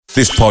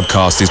This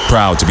podcast is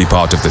proud to be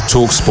part of the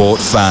TalkSport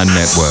Fan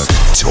Network.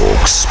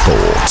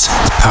 TalkSport.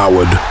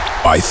 Powered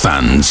by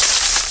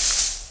fans.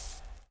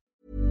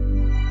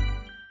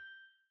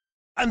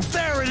 And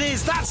there it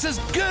is, that's as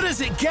good as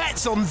it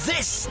gets on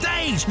this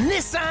stage.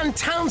 Nissan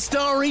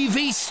Townstar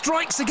EV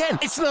strikes again.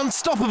 It's an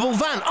unstoppable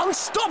van,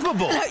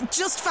 unstoppable.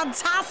 Just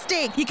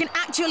fantastic. You can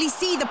actually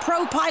see the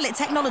ProPilot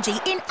technology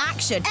in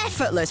action.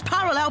 Effortless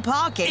parallel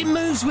parking. It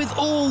moves with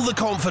all the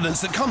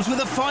confidence that comes with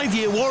a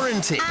 5-year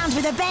warranty. And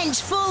with a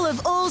bench full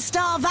of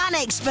all-star van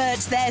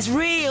experts, there's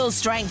real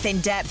strength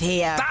in depth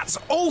here. That's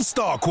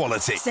all-star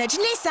quality. Search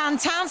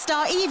Nissan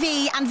Townstar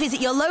EV and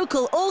visit your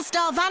local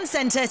all-star van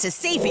centre to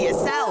see for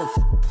yourself.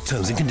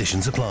 Terms and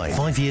conditions apply.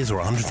 5 years or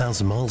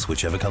 100,000 miles,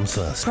 whichever comes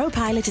first.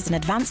 ProPilot is an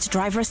advanced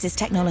driver assist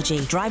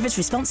technology. Driver's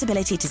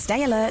responsibility to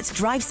stay alert,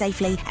 drive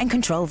safely, and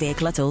control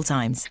vehicle at all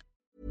times.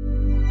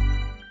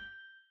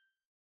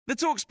 The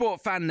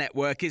TalkSport Fan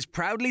Network is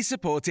proudly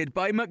supported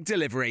by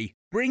McDelivery,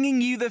 bringing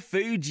you the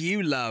food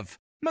you love.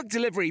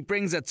 McDelivery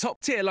brings a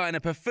top-tier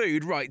lineup of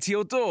food right to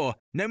your door.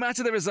 No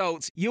matter the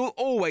result, you'll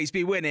always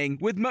be winning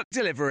with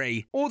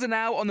McDelivery. Order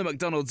now on the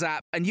McDonald's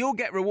app and you'll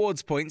get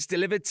rewards points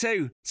delivered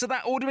too. So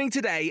that ordering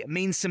today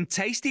means some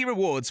tasty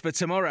rewards for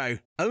tomorrow.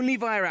 Only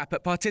via app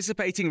at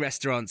participating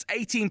restaurants.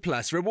 18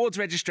 plus. Rewards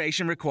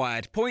registration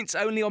required. Points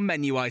only on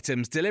menu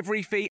items.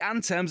 Delivery fee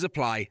and terms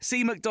apply.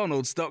 See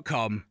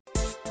mcdonalds.com.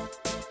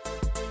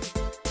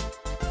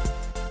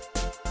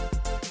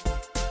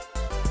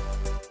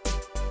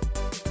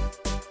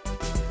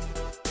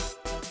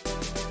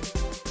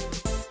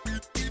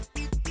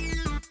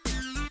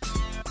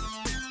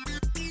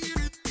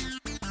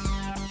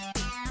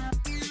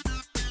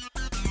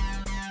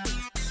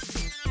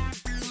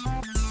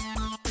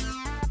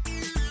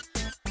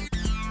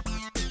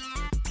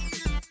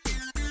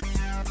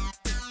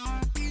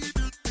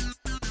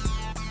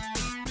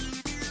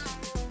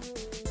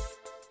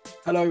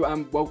 Hello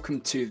and welcome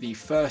to the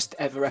first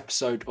ever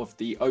episode of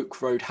the Oak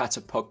Road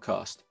Hatter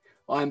podcast.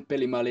 I'm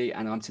Billy Mully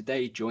and I'm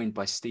today joined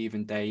by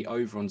Stephen Day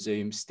over on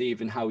Zoom.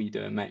 Stephen, how are you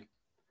doing, mate?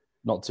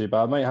 Not too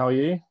bad, mate. How are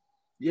you?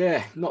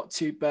 Yeah, not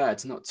too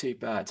bad.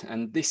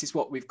 And this is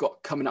what we've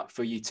got coming up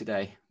for you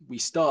today. We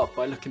start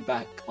by looking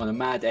back on a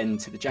mad end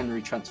to the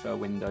January transfer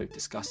window,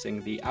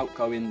 discussing the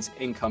outgoings,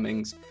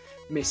 incomings,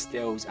 missed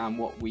deals and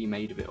what we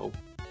made of it all.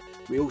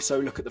 We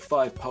also look at the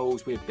 5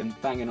 polls we've been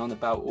banging on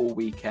about all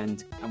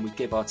weekend and we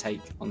give our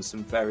take on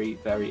some very,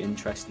 very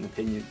interesting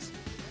opinions.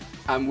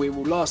 And we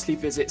will lastly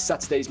visit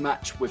Saturday's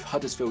match with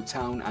Huddersfield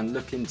Town and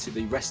look into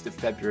the rest of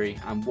February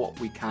and what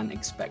we can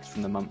expect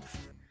from the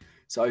month.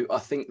 So I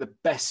think the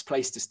best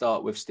place to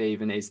start with,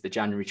 Stephen, is the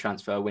January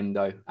transfer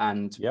window.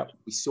 And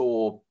We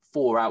saw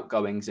 4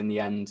 outgoings in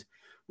the end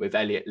with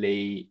Elliot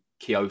Lee,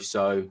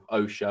 Kioso,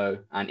 Osho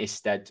and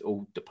Isted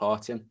all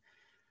departing.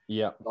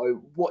 Yeah.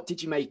 So what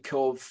did you make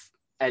of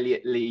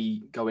Elliot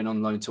Lee going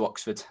on loan to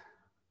Oxford?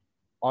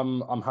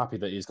 I'm happy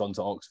that he's gone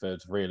to Oxford,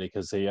 really,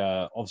 because he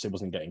obviously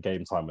wasn't getting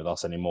game time with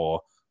us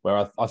anymore,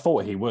 where I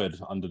thought he would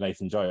under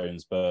Nathan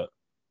Jones, but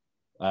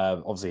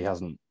obviously he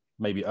hasn't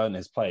maybe earned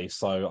his place.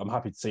 So I'm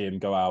happy to see him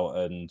go out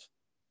and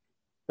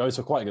go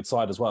to quite a good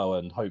side as well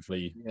and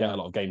hopefully get a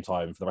lot of game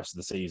time for the rest of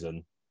the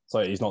season.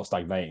 So he's not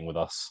stagnating with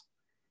us.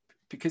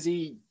 Because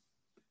he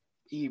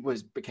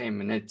became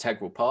an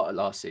integral part of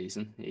last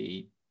season.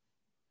 He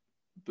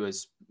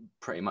was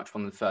pretty much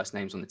one of the first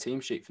names on the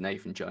team sheet for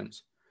Nathan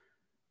Jones.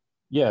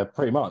 Yeah,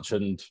 pretty much.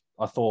 And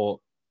I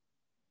thought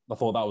that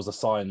was a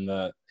sign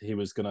that he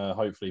was going to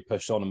hopefully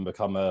push on and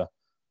become an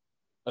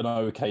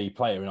okay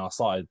player in our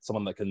side,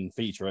 someone that can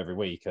feature every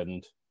week.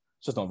 And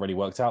it's just not really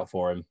worked out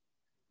for him.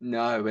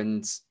 No,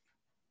 and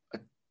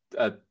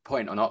a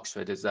point on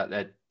Oxford is that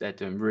they're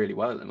doing really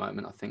well at the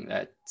moment. I think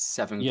they're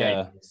 7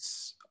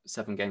 games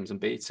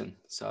unbeaten.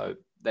 So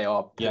they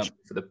are pushing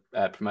for the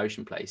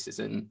promotion places.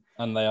 And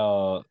they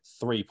are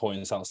 3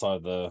 points outside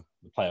of the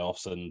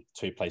playoffs and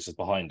 2 places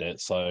behind it.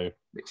 So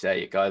there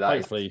you go.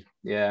 Hopefully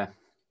you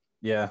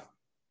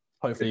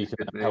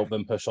can good help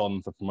them push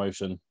on for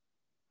promotion.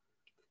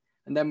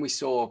 And then we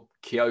saw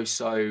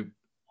Kioso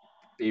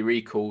be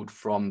recalled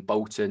from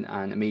Bolton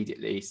and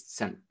immediately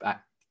sent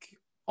back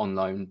on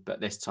loan,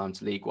 but this time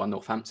to League One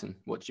Northampton.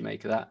 What do you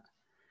make of that?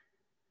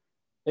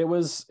 It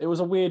was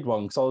a weird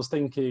one because I was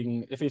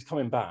thinking if he's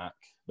coming back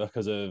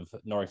because of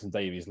Norrington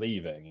Davies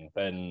leaving,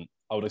 then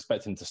I would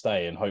expect him to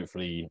stay and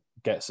hopefully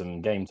get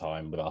some game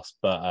time with us.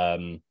 But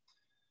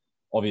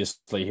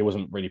obviously he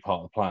wasn't really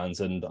part of the plans,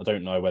 and I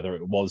don't know whether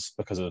it was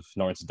because of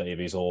Norrington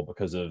Davies or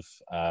because of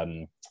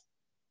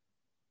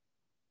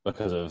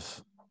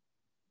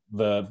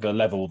the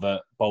level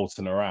that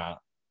Bolton are at.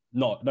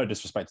 No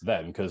disrespect to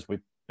them, because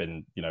we've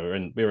been, we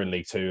were in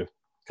League Two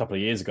a couple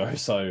of years ago,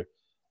 so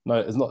no,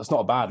 it's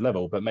not a bad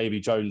level. But maybe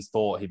Jones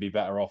thought he'd be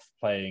better off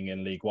playing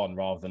in League One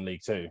rather than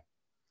League Two.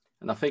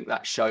 And I think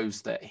that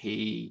shows that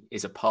he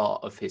is a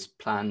part of his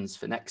plans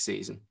for next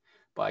season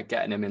by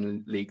getting him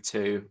in League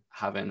Two,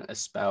 having a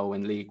spell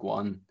in League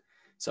One,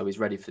 so he's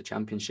ready for the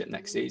Championship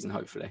next season,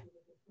 hopefully.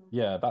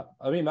 Yeah,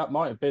 that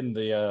might have been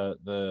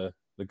the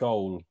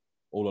goal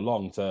all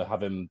along, to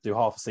have him do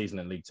half a season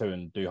in League Two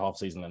and do half a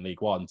season in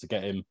League One to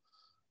get him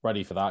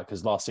ready for that,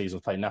 because last season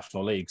was playing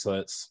National League, so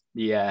it's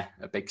a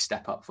big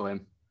step up for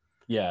him.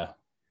 Yeah.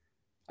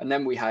 And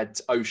then we had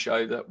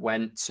Osho that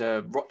went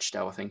to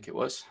Rochdale, I think it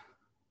was.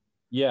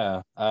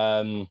 Yeah.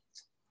 I'm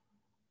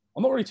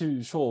not really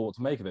too sure what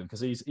to make of him,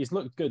 because he's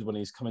looked good when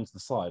he's come into the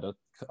side.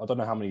 I don't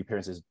know how many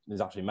appearances he's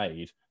actually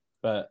made,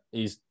 but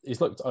he's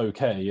looked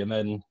okay. And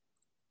then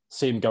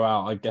see him go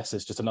out, I guess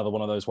it's just another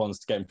one of those ones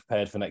to get him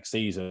prepared for next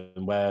season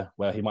where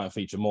he might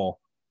feature more.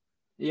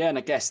 Yeah, and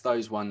I guess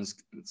those ones,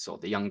 sort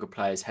of the younger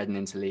players heading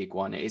into League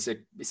One, it's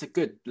a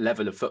good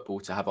level of football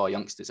to have our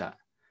youngsters at.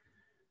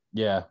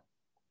 Yeah.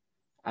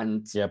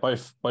 And yeah,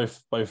 both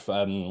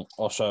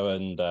Osho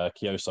and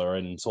Kyoso are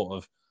in sort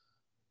of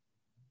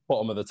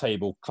bottom of the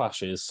table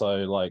clashes, so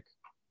like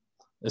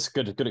it's a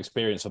good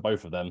experience for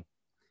both of them.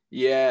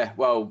 Yeah,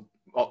 well,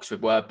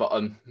 Oxford were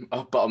bottom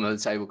of the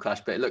table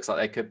clash, but it looks like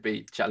they could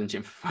be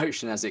challenging for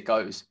promotion as it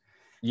goes.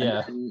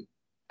 Yeah. And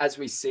as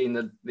we've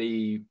seen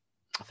the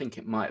I think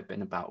it might have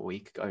been about a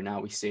week ago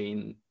now, we've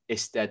seen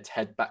Isted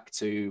head back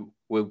to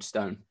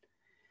Wealdstone.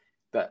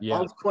 But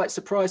I was quite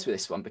surprised with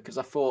this one, because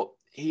I thought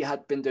he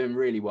had been doing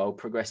really well,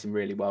 progressing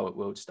really well at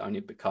Wealdstone.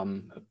 He'd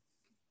become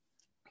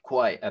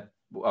quite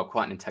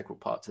an integral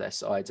part to their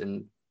side,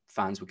 and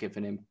fans were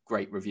giving him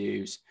great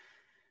reviews.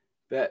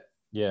 But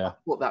I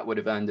thought that would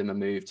have earned him a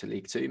move to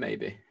League Two,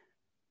 maybe.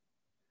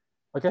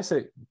 I guess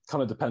it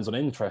kind of depends on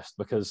interest,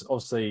 because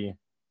obviously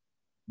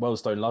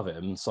Wealdstone love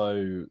him,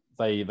 so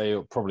they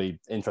were probably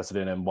interested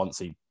in him once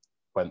he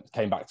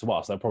came back to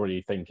us. They're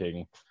probably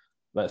thinking,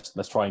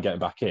 let's try and get him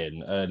back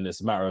in. And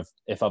it's a matter of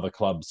if other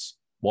clubs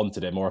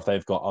wanted him, or if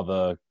they've got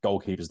other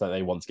goalkeepers that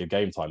they want to give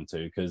game time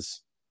to,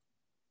 because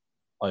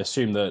I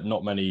assume that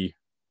not many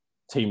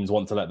teams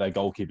want to let their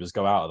goalkeepers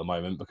go out at the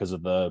moment because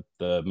of the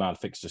mad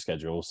fixture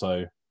schedule.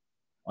 So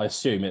I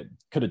assume it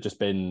could have just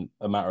been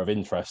a matter of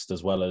interest,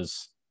 as well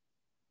as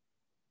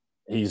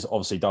he's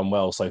obviously done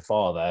well so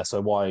far there.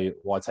 So why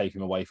take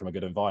him away from a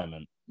good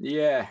environment?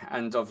 Yeah,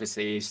 and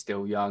obviously he's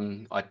still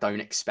young. I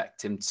don't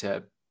expect him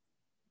to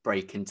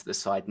break into the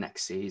side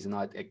next season.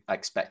 I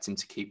expect him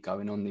to keep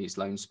going on these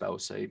loan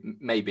spells. So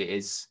maybe it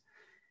is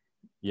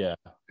a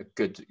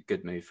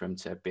good move for him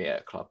to be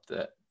at a club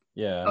that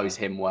knows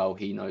him well,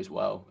 he knows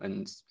well,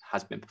 and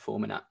has been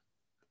performing at.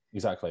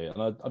 Exactly.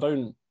 And I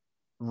don't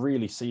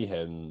really see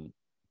him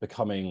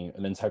becoming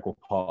an integral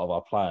part of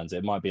our plans.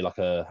 It might be like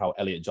how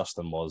Elliot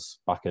Justin was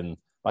back in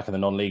the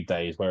non-league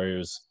days, where he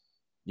was,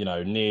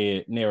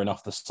 near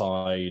enough the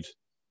side,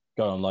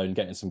 going on loan,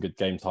 getting some good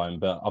game time.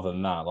 But other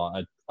than that,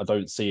 like I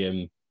don't see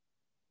him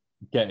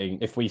getting,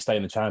 if we stay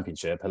in the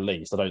Championship, at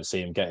least, I don't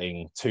see him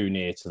getting too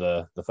near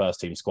to the first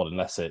team squad,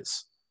 unless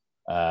it's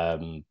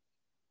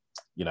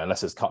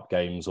unless it's cup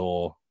games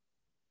or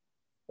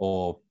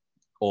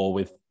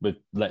with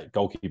let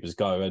goalkeepers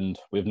go, and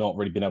we've not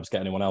really been able to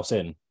get anyone else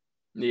in.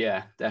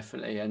 Yeah,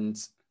 definitely. And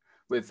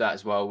with that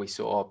as well, we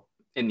saw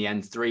in the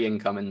end 3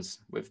 incomings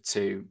with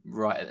 2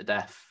 right at the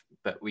death.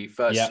 But we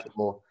first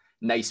saw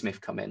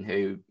Naismith come in,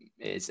 who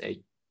is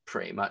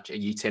pretty much a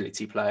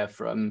utility player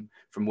from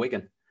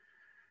Wigan.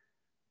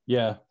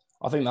 Yeah,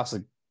 I think that's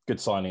a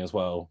good signing as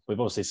well. We've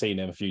obviously seen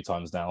him a few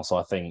times now, so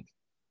I think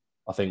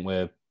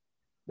it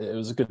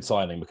was a good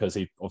signing, because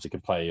he obviously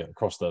can play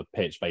across the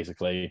pitch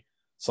basically.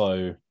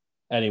 So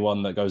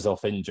anyone that goes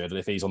off injured,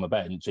 if he's on the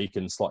bench, he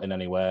can slot in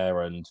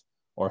anywhere,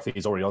 or if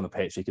he's already on the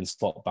pitch, he can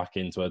slot back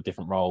into a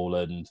different role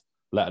and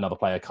let another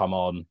player come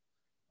on,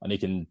 and he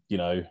can,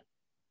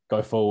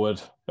 go forward,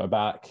 go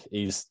back.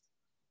 He's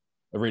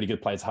a really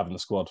good player to have in the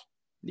squad.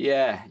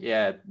 Yeah.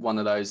 One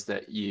of those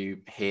that you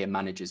hear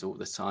managers all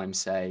the time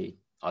say,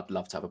 I'd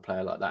love to have a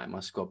player like that in my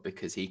squad,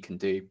 because he can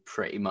do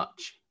pretty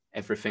much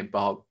everything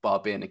bar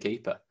being a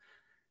keeper.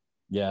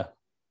 Yeah.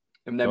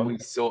 And then we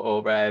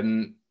saw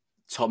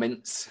Tom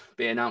Ince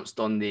be announced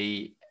on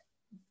the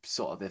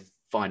sort of the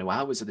final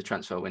hours of the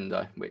transfer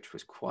window, which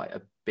was quite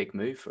a big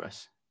move for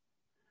us.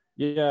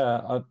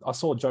 Yeah, I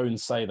saw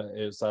Jones say that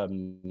it was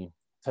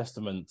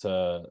testament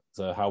to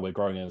how we're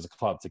growing as a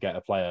club to get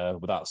a player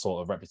with that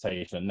sort of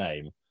reputation and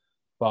name.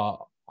 But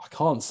I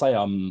can't say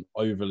I'm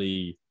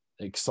overly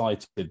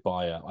excited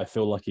by it. I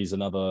feel like he's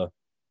another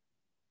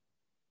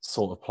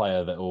sort of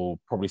player that will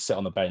probably sit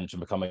on the bench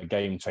and become a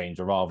game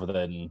changer rather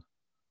than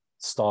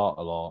start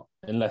a lot,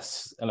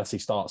 unless he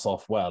starts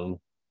off well.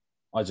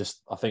 I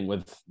think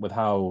with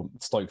how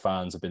Stoke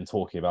fans have been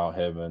talking about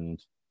him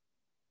and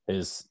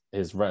his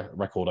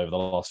record over the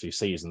last few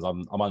seasons,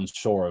 I'm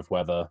unsure of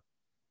whether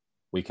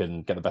we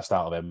can get the best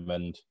out of him.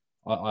 And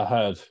I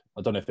heard,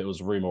 I don't know if it was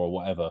a rumour or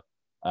whatever,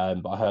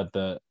 but I heard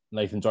that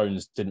Nathan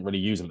Jones didn't really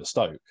use him at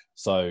Stoke.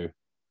 So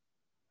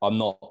I'm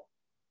not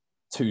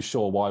too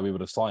sure why we would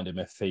have signed him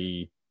if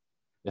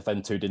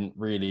them two didn't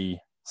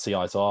really see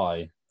eye to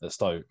eye at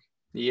Stoke.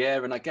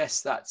 Yeah, and I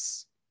guess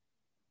that's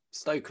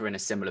Stoke are in a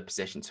similar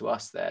position to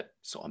us. They're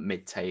sort of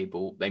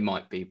mid-table. They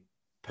might be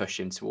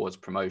pushing towards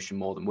promotion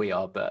more than we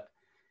are, but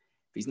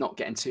if he's not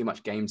getting too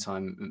much game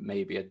time,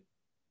 maybe a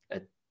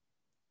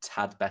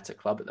tad better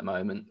club at the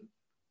moment,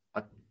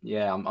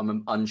 Yeah,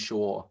 I'm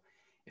unsure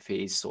if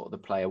he's sort of the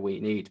player we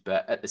need,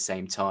 but at the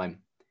same time,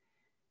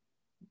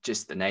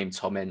 just the name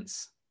Tom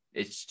Ince,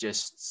 it's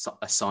just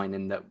a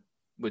signing that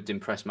would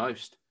impress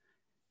most.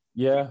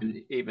 Yeah.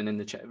 Even in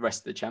the rest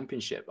of the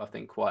championship, I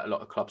think quite a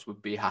lot of clubs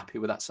would be happy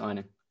with that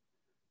signing.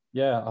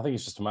 Yeah, I think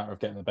it's just a matter of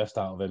getting the best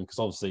out of him, because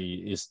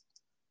obviously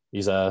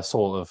he's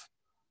sort of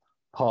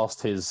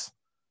past his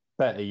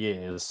better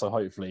years, so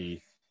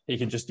hopefully he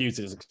can just use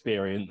his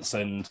experience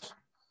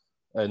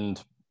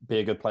and be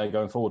a good player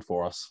going forward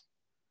for us.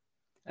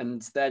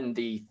 And then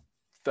the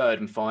third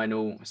and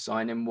final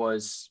signing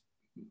was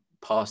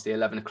past the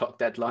 11 o'clock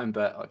deadline,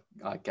 but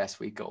I guess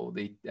we got all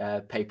the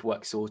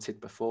paperwork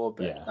sorted before.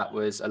 But that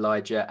was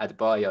Elijah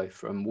Adebayo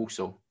from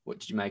Walsall. What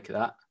did you make of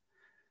that?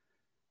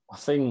 I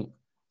think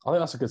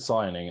that's a good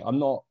signing. I'm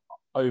not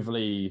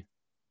overly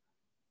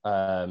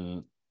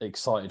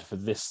excited for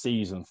this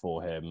season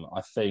for him.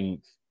 I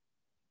think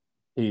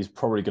he's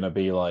probably going to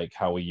be like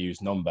how we use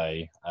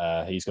Nombe.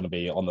 He's going to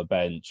be on the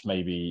bench,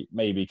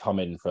 maybe come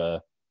in for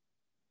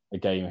a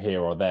game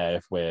here or there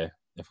if we're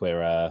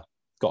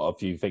got a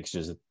few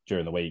fixtures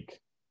during the week,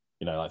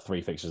 like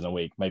 3 fixtures in a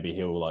week. Maybe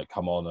he'll like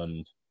come on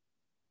and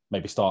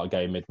maybe start a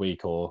game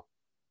midweek, but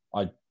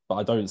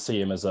I don't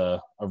see him as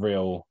a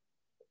real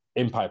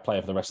impact player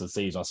for the rest of the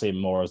season. I see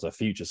him more as a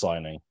future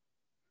signing.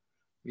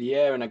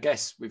 Yeah, and I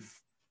guess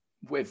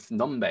with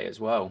Nombe as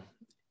well,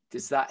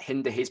 does that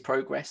hinder his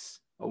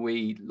progress? Are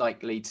we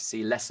likely to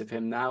see less of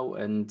him now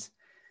and,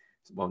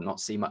 not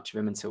see much of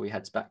him until he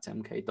heads back to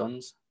MK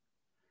Dons?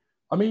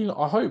 I mean,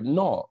 I hope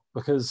not,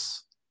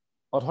 because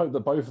I'd hope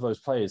that both of those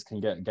players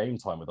can get game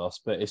time with us,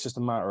 but it's just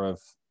a matter of,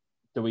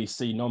 do we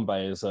see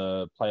Nombe as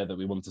a player that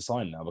we want to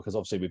sign now? Because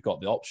obviously we've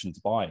got the option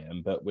to buy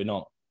him, but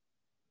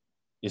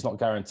he's not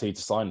guaranteed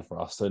to sign for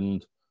us.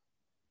 And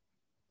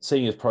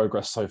seeing his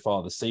progress so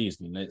far this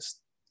season,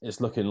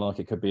 it's looking like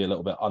it could be a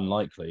little bit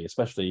unlikely,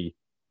 especially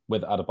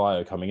with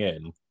Adebayo coming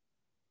in.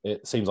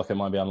 It seems like it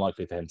might be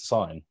unlikely for him to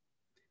sign.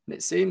 And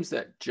it seems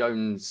that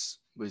Jones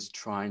was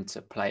trying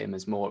to play him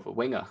as more of a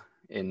winger.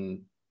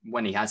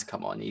 When he has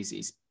come on,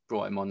 he's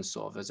brought him on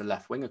sort of as a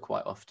left winger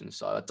quite often.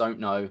 So I don't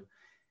know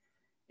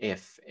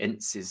if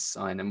Ince's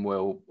signing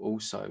will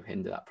also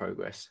hinder that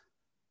progress.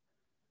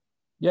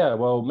 Yeah,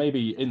 well,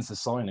 maybe Ince's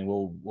signing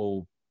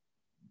will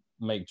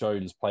make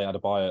Jones play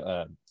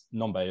Adebayo,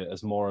 Nombe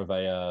as more of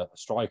a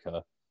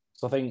striker.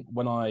 So I think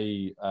when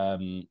I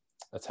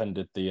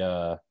attended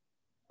it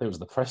was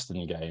the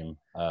Preston game.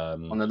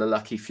 One of the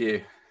lucky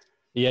few.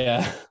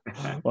 Yeah,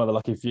 one of the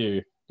lucky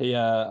few.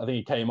 I think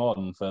he came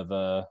on for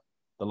the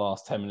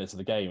last 10 minutes of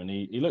the game, and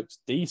he looked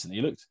decent.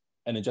 He looked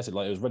energetic,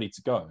 like he was ready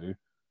to go.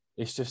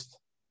 It's just,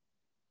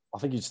 I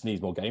think he just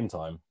needs more game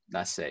time.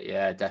 That's it.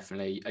 Yeah,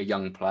 definitely. A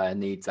young player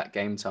needs that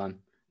game time,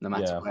 no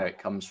matter where it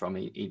comes from.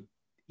 He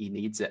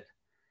needs it.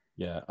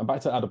 Yeah, and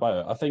back to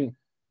Adebayo, I think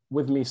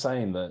with me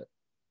saying that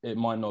it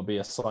might not be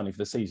a signing for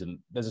the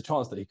season, there's a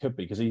chance that he could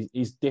be, because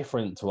he's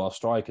different to our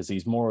strikers.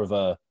 He's more of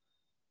a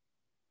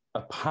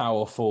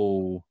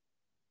powerful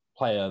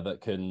player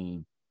that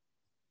can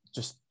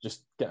just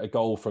get a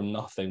goal from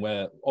nothing,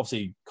 where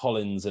obviously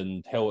Collins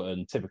and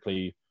Hilton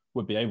typically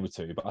would be able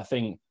to. But I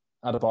think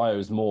Adebayo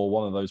is more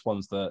one of those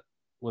ones that,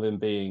 with him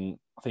being,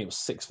 I think it was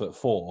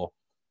 6'4",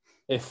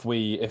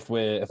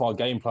 if our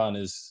game plan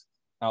is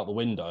out the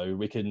window,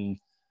 we can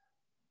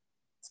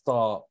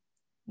start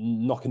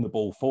knocking the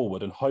ball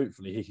forward, and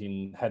hopefully he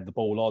can head the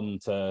ball on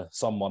to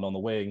someone on the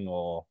wing,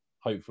 or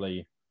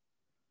hopefully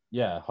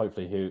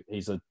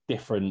he's a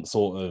different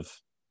sort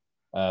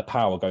of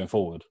power going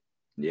forward.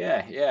 Yeah,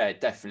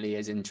 it definitely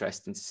is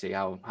interesting to see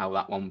how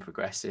that one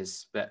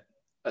progresses. But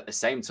at the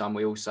same time,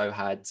 we also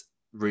had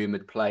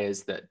rumoured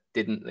players that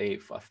didn't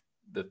leave.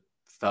 The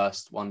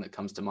first one that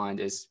comes to mind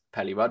is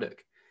Pelly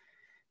Ruddock.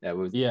 There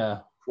was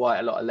quite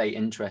a lot of late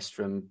interest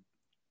from,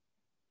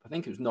 I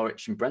think it was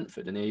Norwich and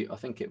Brentford, and I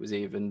think it was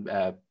even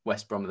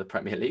West Brom of the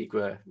Premier League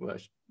were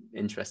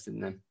interested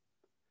in him.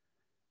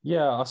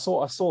 Yeah, I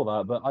saw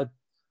that, but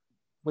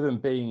with him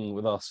being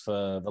with us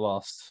for the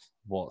last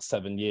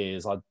 7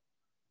 years,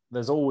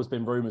 there's always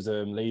been rumours of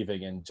him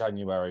leaving in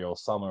January or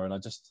summer, and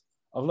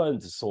I've learned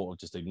to sort of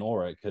just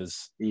ignore it,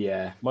 because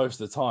most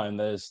of the time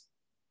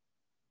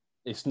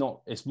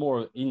it's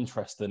more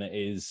interest than it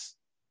is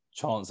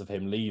chance of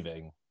him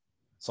leaving.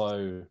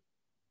 So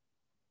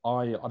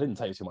I didn't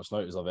take too much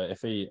notice of it.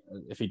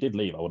 If he did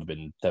leave, I would have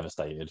been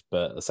devastated.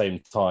 But at the same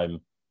time,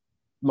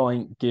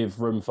 might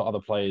give room for other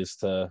players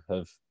to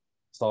have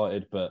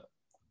started. But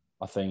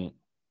I think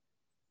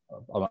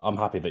I'm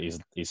happy that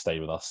he's stayed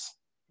with us.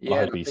 Yeah, I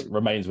hope he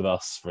remains with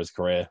us for his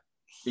career.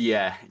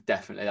 Yeah,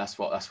 definitely. That's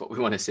what we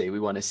want to see.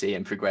 We want to see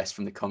him progress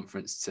from the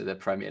Conference to the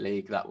Premier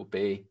League. That would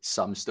be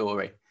some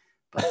story.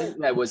 But I think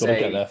there was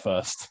get there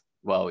first.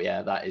 Well,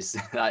 yeah, that is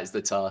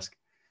the task.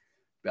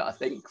 But I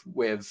think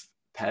with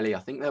Pelly, I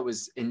think there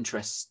was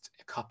interest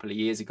a couple of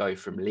years ago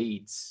from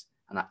Leeds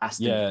and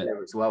Aston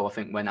Villa as well. I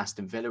think when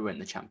Aston Villa were in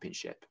the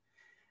Championship,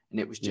 and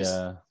it was just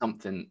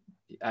something,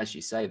 as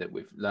you say, that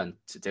we've learned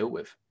to deal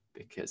with,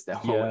 because they'll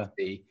always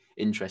be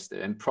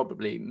interested, and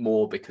probably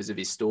more because of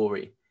his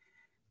story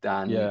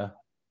than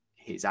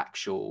his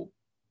actual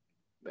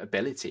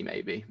ability.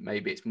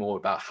 Maybe it's more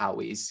about how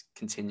he's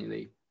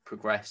continually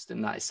progressed,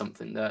 and that is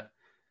something that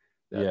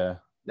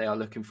they are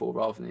looking for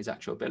rather than his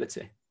actual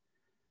ability.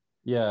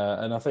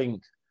 Yeah, and I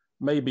think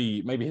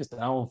maybe his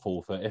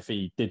downfall for if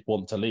he did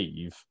want to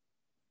leave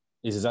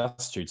is his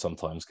attitude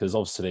sometimes, because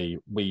obviously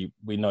we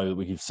know that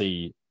we can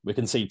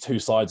see two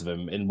sides of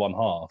him in one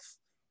half.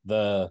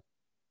 The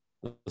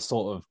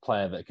sort of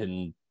player that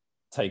can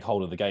take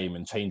hold of the game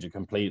and change it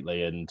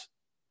completely and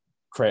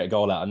create a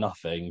goal out of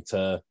nothing,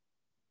 to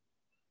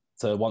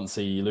once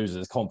he loses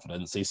his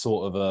confidence, he's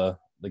sort of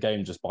the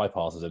game just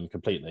bypasses him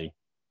completely.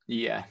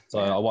 Yeah. So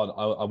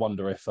I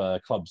wonder if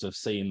clubs have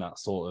seen that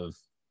sort of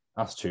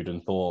attitude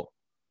and thought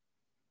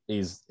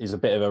he's a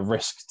bit of a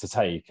risk to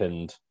take,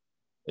 and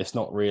it's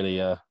not really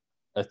a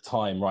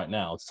time right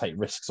now to take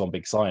risks on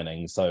big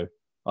signings. So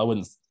I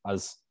wouldn't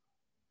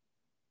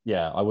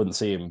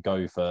see him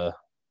go for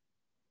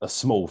a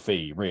small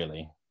fee,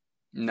 really.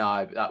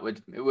 No,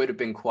 it would have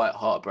been quite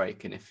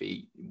heartbreaking if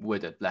he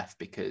would have left,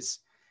 because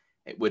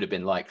it would have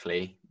been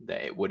likely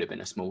that it would have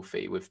been a small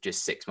fee with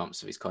just 6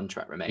 months of his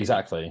contract remaining.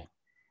 Exactly.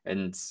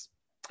 And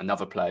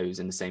another player who's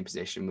in the same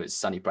position was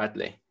Sonny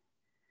Bradley.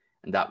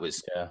 And that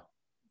was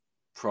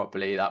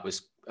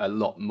a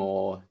lot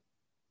more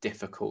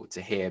difficult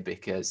to hear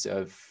because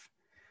of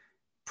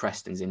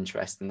Preston's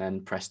interest, and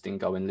then Preston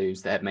go and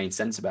lose their main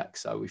centre-back.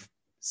 So we've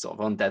sort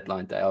of on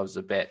deadline day, I was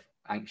a bit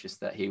anxious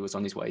that he was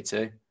on his way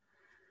too.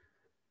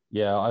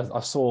 Yeah,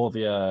 I saw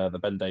the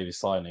Ben Davies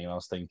signing, and I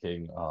was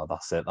thinking, oh,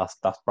 that's it.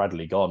 That's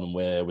Bradley gone, and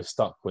we're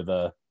stuck with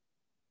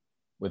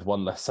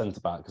one less centre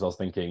back. Because I was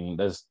thinking,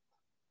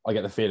 I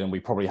get the feeling we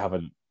probably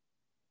haven't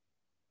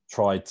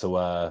tried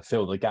to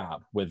fill the gap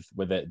with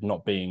it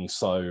not being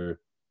so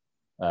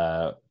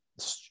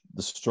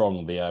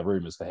strong. The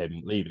rumours for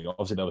him leaving.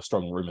 Obviously, there were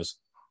strong rumours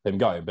for him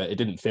going, but it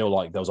didn't feel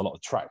like there was a lot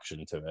of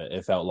traction to it.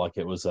 It felt like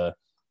it was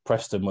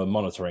Preston were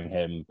monitoring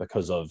him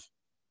because of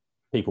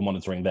people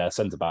monitoring their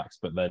centre backs,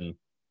 but then,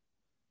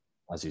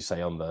 as you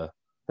say on the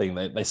thing,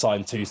 they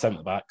signed 2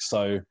 centre backs.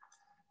 So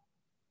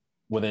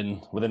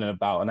within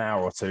about an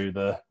hour or two,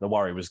 the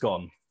worry was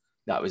gone.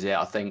 That was it.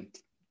 I think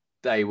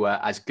they were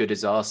as good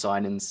as our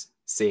signings,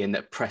 seeing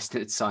that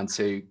Preston had signed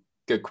 2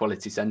 good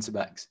quality centre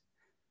backs.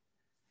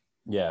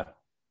 Yeah.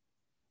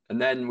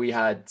 And then we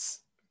had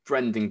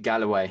Brendan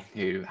Galloway,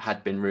 who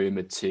had been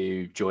rumoured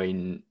to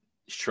join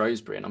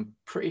Shrewsbury, and I'm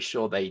pretty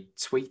sure they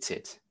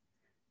tweeted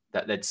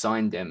that they'd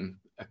signed him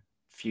a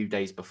few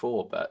days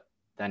before, but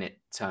then it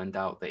turned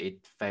out that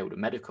he'd failed a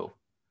medical.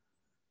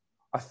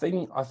 I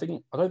don't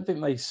think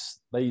they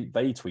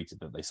tweeted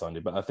that they signed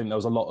him, but I think there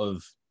was a lot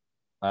of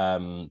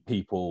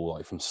people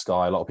like from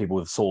Sky, a lot of people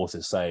with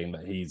sources saying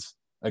that he's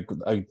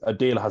a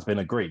deal has been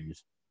agreed.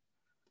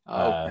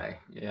 Okay,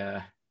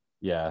 yeah.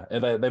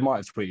 They might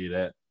have tweeted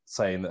it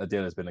saying that a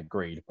deal has been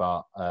agreed,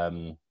 but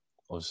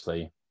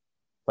obviously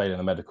failing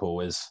the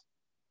medical is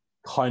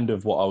kind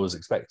of what I was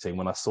expecting.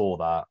 When I saw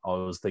that, I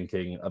was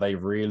thinking, are they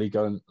really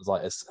going,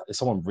 like, is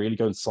someone really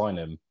going to sign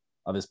him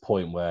at this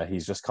point where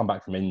he's just come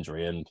back from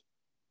injury and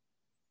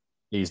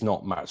he's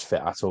not match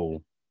fit at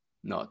all?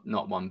 Not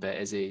one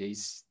bit, is he?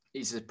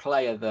 He's a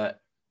player that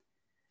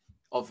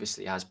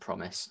obviously has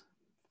promise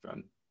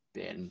from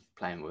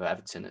playing with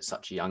Everton at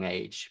such a young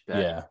age,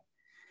 but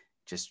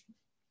just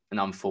an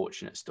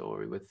unfortunate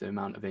story with the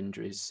amount of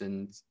injuries,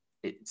 and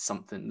it's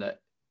something that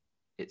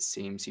it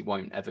seems he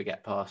won't ever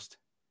get past.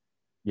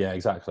 Yeah,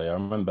 exactly. I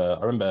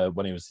remember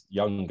when he was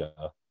younger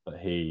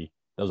that there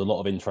was a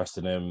lot of interest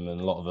in him and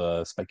a lot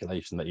of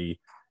speculation that he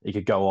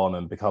could go on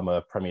and become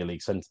a Premier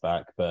League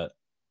centre-back, but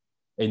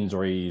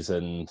injuries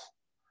and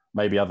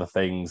maybe other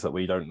things that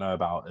we don't know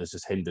about has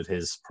just hindered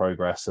his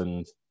progress.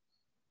 And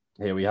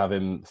here we have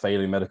him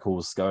failing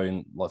medicals,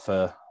 going like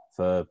for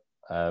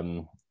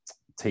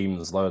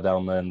teams lower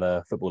down in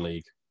the Football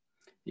League.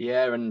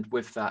 Yeah, and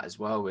with that as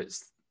well,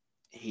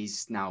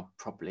 he's now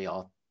probably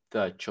our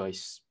third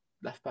choice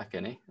left back,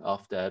 isn't he?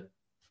 After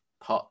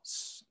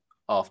Potts,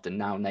 after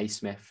now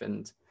Naismith,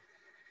 and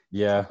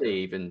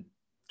probably even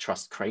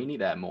trust Craney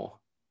there more,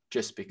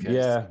 just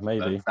because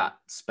maybe of that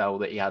spell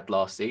that he had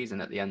last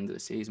season at the end of the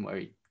season where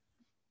he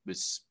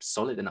was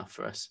solid enough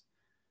for us.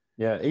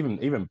 Yeah,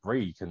 even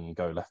Bree can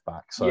go left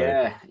back. So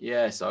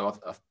yeah. So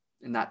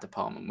in that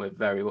department, we're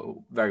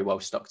very well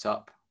stocked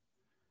up.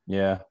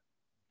 Yeah.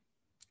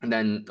 And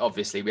then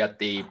obviously we had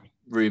the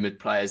rumoured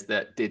players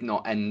that did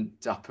not end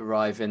up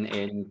arriving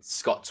in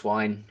Scott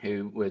Twine,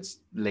 who was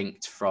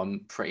linked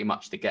from pretty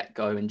much the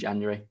get-go in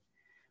January.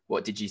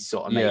 What did you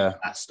sort of make of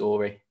that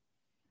story?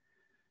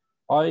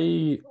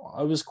 I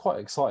was quite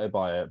excited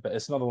by it, but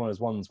it's another one of those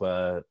ones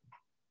where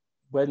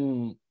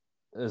when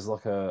there's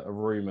like a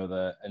rumour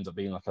that ends up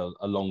being like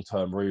a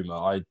long-term rumour,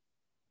 I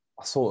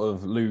sort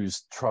of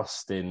lose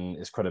trust in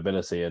its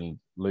credibility and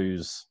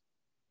lose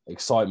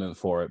excitement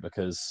for it,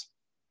 because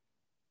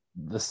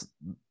the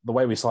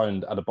way we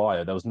signed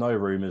Adebayo, there was no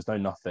rumours, no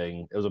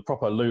nothing. It was a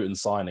proper Luton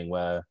signing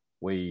where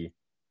we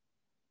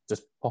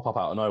just pop up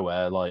out of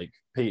nowhere, like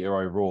Peter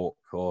O'Rourke,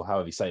 or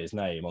however you say his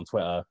name on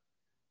Twitter,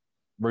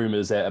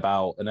 rumours it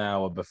about an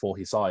hour before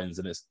he signs,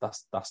 and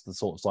that's the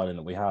sort of signing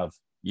that we have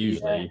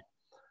usually. Yeah.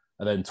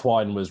 And then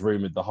Twine was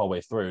rumoured the whole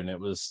way through, and I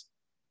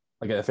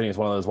get the feeling it's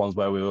one of those ones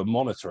where we were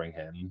monitoring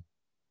him,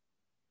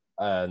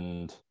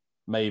 and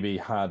maybe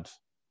had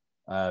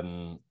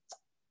Keane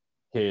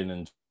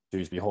and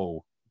Dewsbury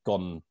Hall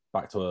gone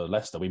back to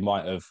Leicester, we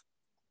might have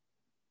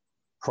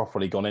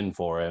properly gone in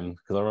for him,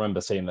 because I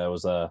remember seeing there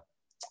was a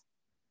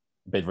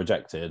bid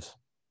rejected.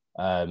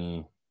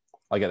 I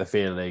get the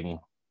feeling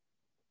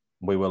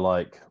we were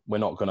like, we're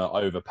not going to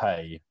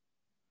overpay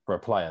for a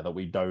player that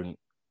we don't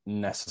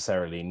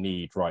necessarily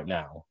need right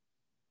now.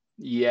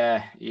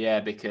 Yeah,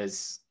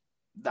 because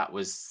that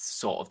was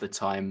sort of the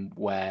time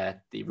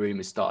where the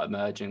rumours started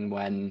emerging,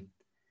 when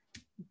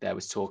there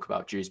was talk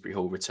about Dewsbury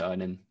Hall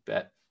returning.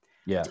 But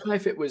I don't know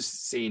if it was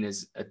seen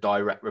as a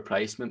direct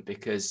replacement,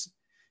 because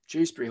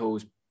Dewsbury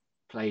Hall's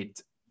played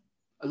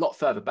a lot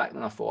further back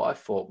than I thought. I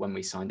thought when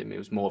we signed him, he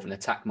was more of an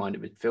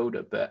attack-minded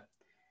midfielder, but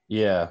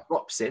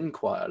drops in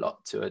quite a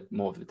lot to a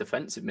more of a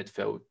defensive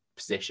midfield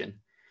position.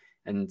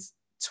 And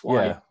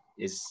Twine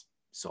is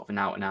sort of an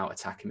out-and-out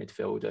attacking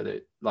midfielder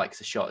that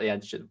likes a shot at the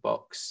edge of the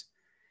box,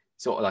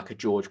 sort of like a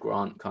George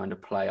Grant kind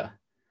of player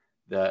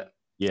that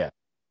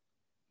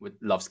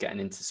loves getting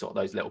into sort of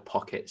those little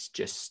pockets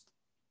just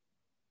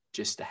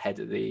ahead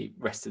of the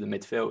rest of the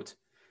midfield.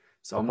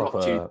 So I'm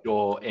not too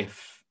sure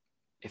if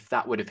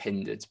that would have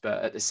hindered,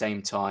 but at the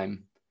same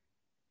time,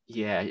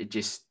 it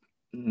just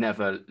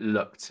never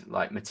looked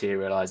like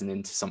materialising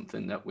into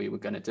something that we were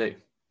going to do.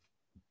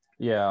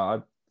 Yeah,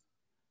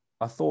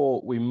 I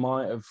thought we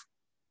might have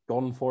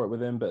gone for it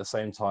with him, but at the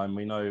same time,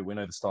 we know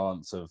the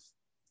stance of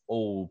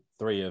all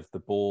three of the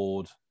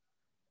board,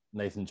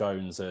 Nathan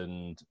Jones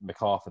and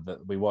MacArthur,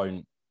 that we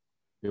won't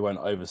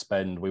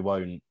overspend, we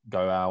won't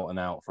go out and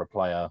out for a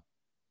player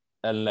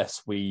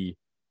unless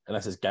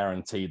it's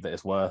guaranteed that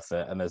it's worth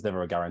it, and there's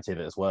never a guarantee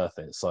that it's worth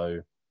it. So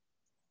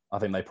I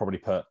think they probably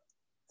put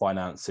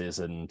finances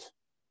and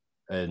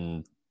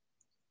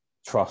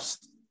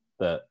trust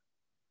that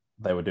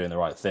they were doing the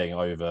right thing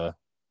over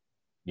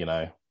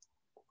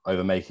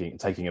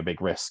taking a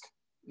big risk.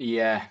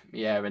 Yeah,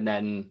 and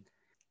then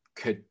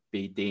could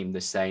be deemed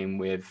the same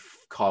with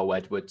Kyle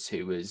Edwards,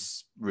 who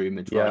was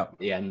rumoured right at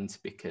the end,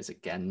 because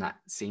again, that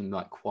seemed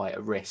like quite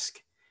a risk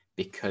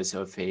because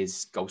of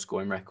his goal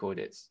scoring record.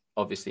 It's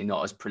obviously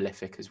not as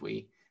prolific as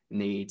we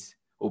need,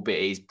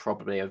 albeit he's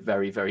probably a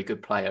very, very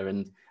good player,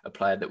 and a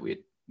player that we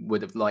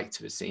would have liked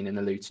to have seen in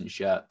a Luton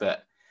shirt,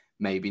 but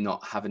maybe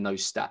not having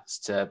those stats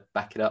to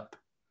back it up.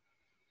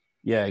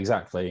 Yeah,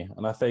 exactly.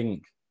 And I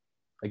think,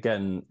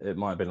 again, it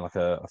might have been like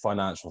a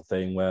financial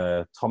thing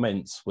where Tom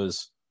Ince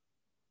was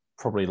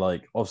probably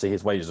like, obviously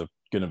his wages are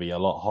going to be a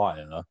lot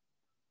higher.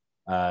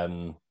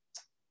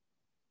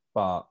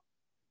 But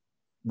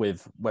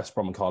with West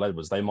Brom and Kyle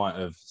Edwards, they might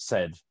have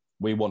said,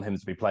 we want him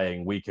to be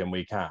playing week in,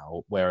 week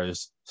out.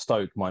 Whereas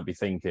Stoke might be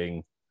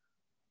thinking,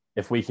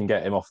 if we can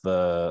get him off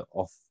the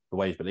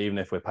wage, but even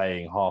if we're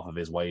paying half of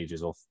his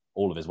wages, off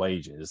all of his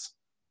wages,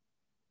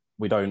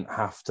 we don't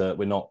have to,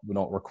 we're not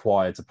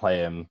required to play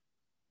him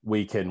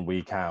week in,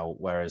 week out.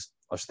 Whereas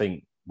I just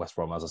think West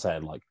Brom, as I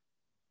said, like,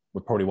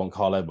 we probably want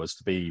Kyle Edwards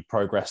to be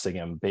progressing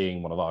and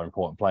being one of our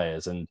important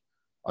players. And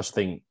I just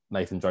think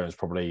Nathan Jones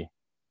probably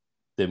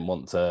didn't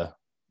want to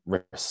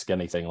risk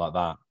anything like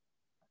that.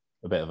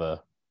 A bit of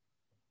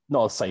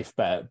not a safe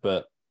bet,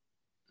 but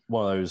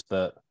one of those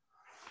that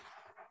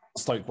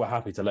Stoke were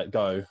happy to let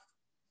go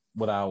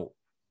without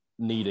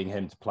needing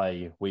him to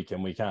play week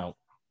in, week out.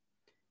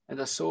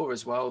 And I saw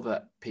as well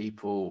that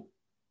people,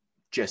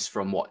 just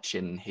from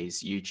watching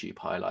his YouTube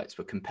highlights,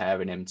 were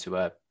comparing him to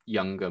a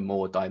younger,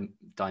 more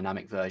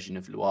dynamic version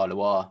of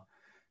Loire.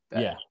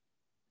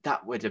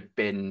 That would have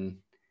been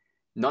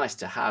nice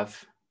to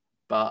have,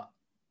 but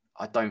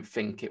I don't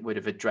think it would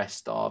have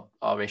addressed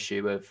our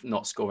issue of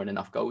not scoring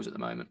enough goals at the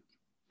moment.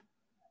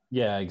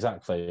 Yeah,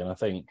 exactly. And I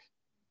think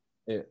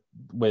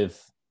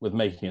with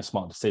making a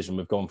smart decision,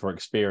 we've gone for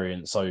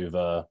experience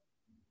over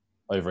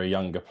a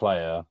younger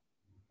player.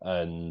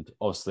 And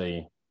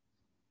obviously,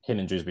 Keane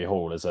and Dewsbury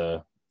Hall is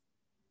sort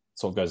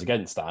of goes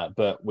against that.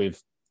 But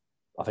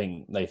I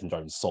think Nathan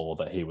Jones saw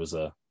that he was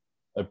a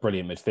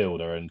brilliant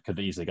midfielder and could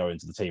easily go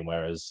into the team,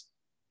 whereas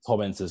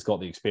Tom Ince has got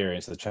the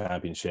experience of the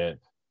Championship,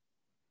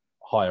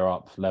 higher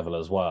up level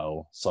as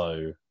well.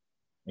 So,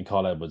 and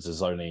Kyle Edwards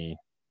has only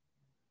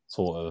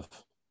sort of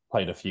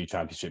played a few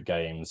Championship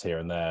games here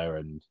and there,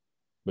 and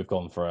we've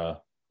gone for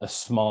a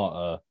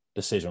smarter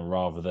decision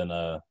rather than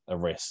a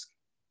risk.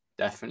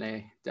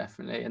 Definitely.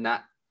 And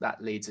that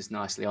leads us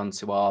nicely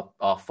onto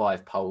our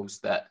 5 polls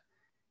that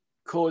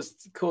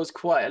caused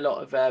quite a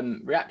lot of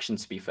reaction,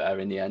 to be fair,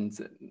 in the end.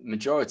 The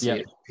majority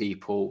of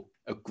people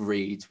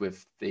agreed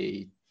with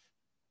pretty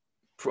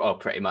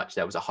much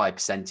there was a high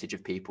percentage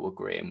of people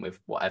agreeing with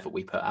whatever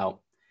we put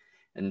out.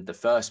 And the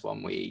first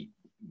one we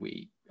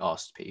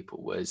asked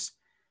people was,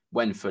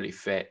 when fully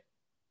fit,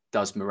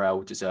 does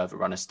Morel deserve a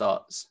run of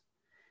starts?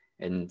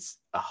 And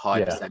a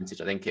high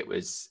percentage, I think it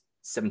was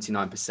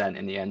 79%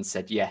 in the end,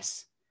 said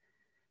yes.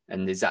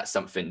 And is that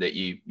something that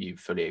you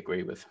fully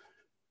agree with?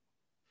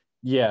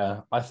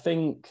 Yeah, I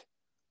think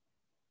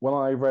when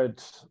I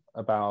read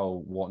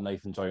about what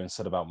Nathan Jones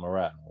said about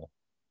Morel,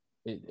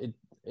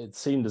 it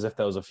seemed as if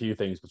there was a few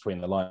things between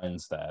the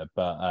lines there,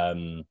 but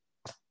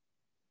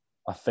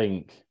I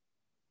think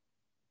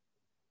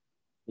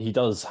he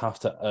does have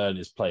to earn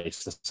his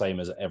place the same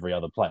as every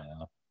other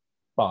player.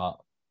 But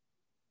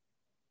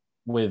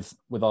with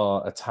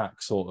our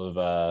attack sort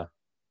of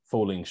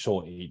falling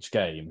short each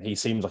game, he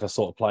seems like a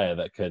sort of player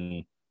that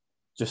can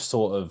just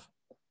sort of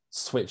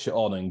switch it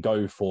on and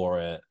go for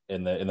it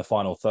in the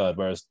final third.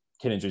 Whereas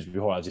Kylian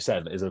Dewsbury-Hall, as you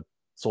said, is a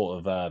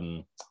sort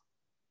of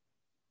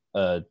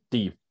a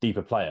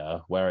deeper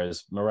player,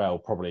 whereas Morel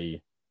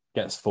probably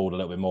gets forward a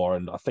little bit more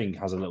and I think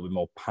has a little bit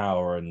more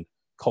power and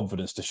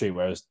confidence to shoot,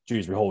 whereas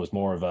Dewsbury-Hall is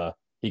more of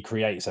he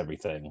creates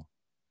everything.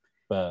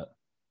 But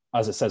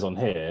as it says on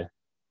here,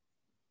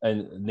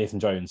 and Nathan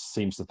Jones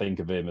seems to think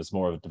of him as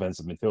more of a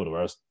defensive midfielder,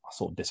 whereas I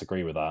sort of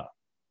disagree with that.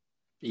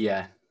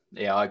 Yeah,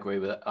 I agree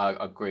with it. I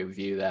agree with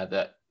you there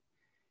that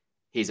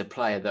he's a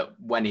player that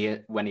when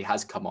he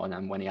has come on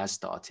and when he has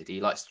started,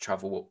 he likes to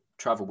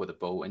travel with the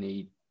ball. And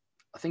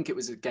I think it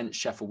was against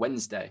Sheffield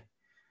Wednesday,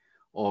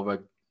 or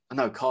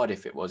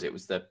Cardiff. It was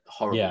the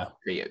horrible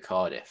defeat at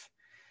Cardiff,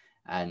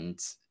 and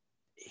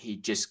he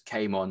just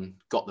came on,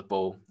 got the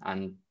ball,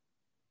 and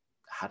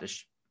had a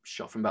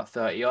shot from about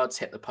 30 yards,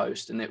 hit the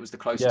post, and it was the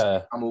closest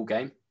from all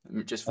game.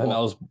 And just thought, and that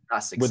was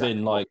that's exactly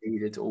within what he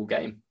needed all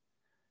game.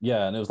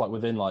 Yeah, and it was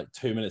within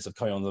 2 minutes of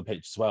coming on the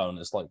pitch as well. And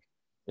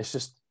it's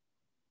just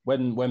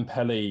when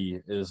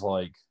Pelly is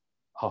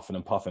huffing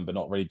and puffing but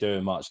not really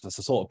doing much, that's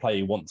the sort of player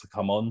you want to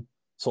come on,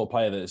 sort of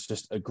player that's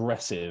just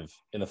aggressive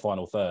in the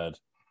final third.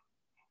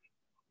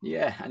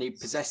 Yeah, and he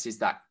possesses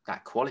that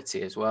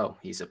quality as well.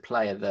 He's a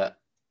player that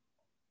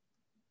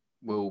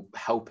will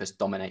help us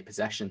dominate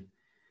possession.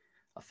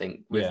 I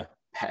think with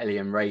Pelly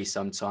and Ray,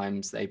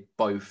 sometimes they're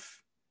both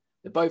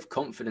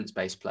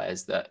confidence-based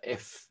players that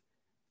if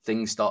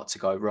things start to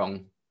go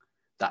wrong,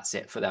 that's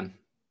it for them.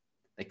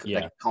 They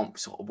can't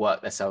sort of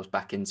work themselves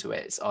back into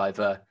it. It's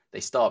either they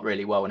start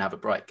really well and have a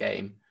bright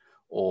game,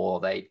 or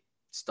they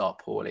start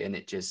poorly and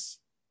it just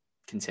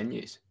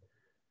continues.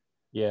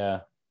 Yeah,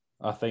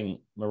 I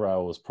think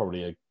Morel was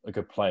probably a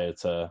good player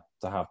to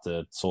have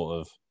to sort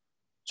of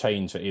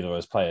change for either of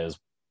those players,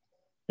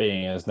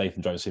 being as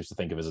Nathan Jones seems to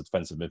think of as a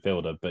defensive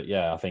midfielder. But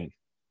yeah, I think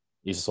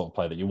he's the sort of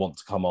player that you want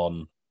to come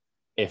on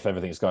if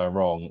everything's going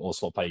wrong, or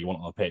sort of player you want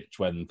on the pitch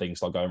when things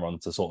start going wrong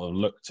to sort of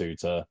look to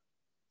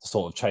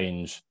sort of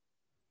change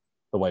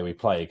the way we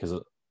play. Because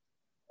it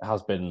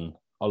has been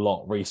a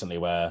lot recently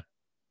where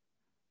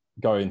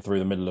going through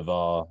the middle of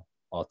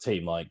our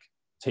team,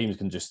 teams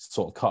can just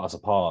sort of cut us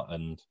apart,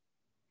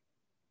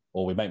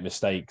 or we make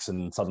mistakes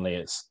and suddenly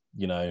it's,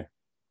 we're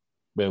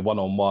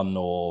one-on-one,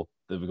 or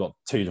we've got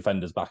two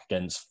defenders back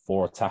against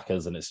four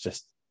attackers, and it's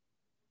just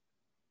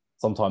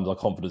sometimes our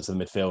confidence in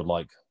the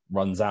midfield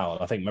runs out.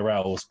 And I think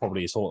Morel is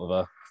probably sort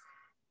of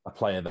a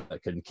player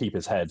that can keep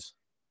his head.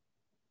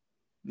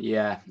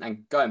 Yeah,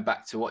 and going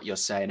back to what you're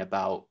saying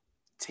about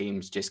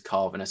teams just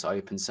carving us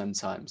open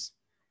sometimes,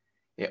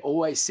 it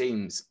always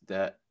seems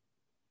that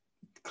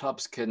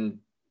clubs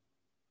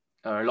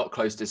are a lot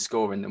closer to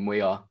scoring than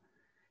we are.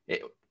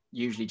 It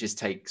usually just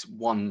takes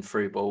one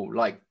through ball,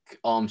 like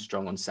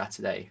Armstrong on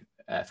Saturday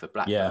for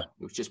Blackburn. Yeah.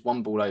 It was just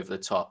one ball over the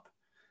top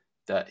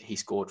that he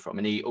scored from.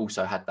 And he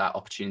also had that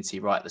opportunity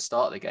right at the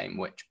start of the game,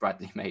 which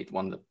Bradley made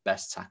one of the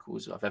best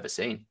tackles I've ever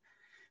seen.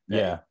 But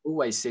it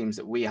always seems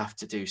that we have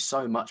to do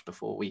so much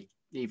before we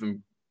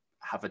even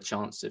have a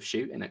chance of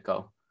shooting at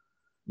goal.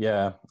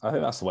 Yeah, I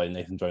think that's the way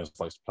Nathan Jones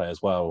likes to play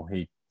as well.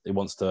 He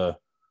wants to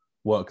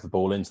work the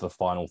ball into the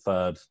final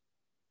third.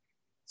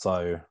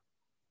 So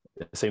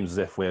it seems as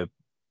if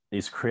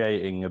he's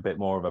creating a bit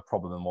more of a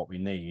problem than what we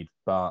need,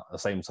 but at the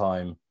same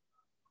time,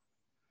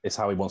 it's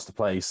how he wants to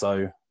play.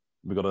 So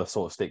we've got to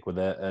sort of stick with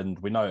it. And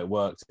we know it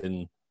worked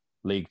in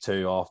League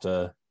Two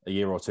after a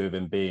year or two of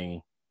him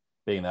being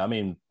there. I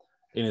mean,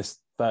 in his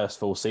first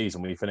full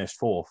season, we finished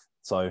fourth.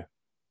 So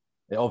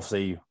it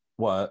obviously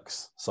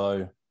works.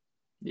 So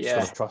just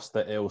got to trust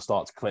that it will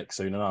start to click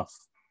soon enough.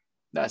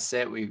 That's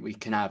it. We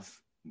can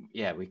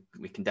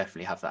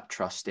definitely have that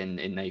trust in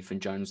Nathan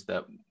Jones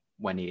that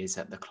when he is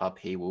at the club,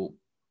 he will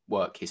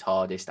work his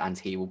hardest and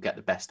he will get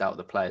the best out of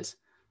the players.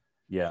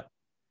 Yeah.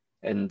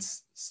 And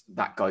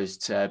that goes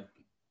to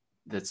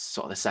the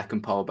sort of the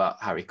second poll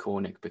about Harry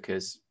Cornick,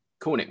 because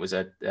Cornick was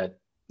a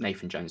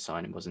Nathan Jones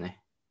signing, wasn't he?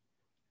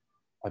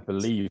 I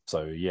believe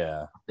so,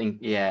 yeah. I think,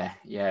 yeah.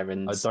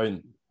 And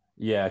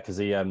because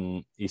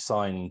he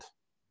signed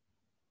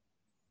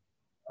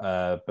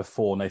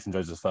before Nathan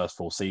Jones' first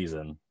full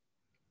season.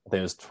 I think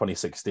it was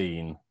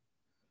 2016.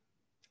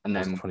 And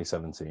then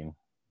 2017.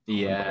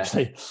 Yeah.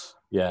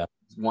 Yeah.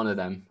 One of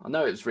them. I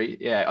know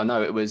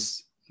it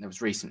was there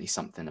was recently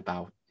something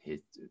about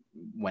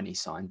when he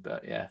signed,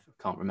 but I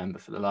can't remember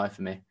for the life of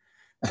me.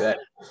 But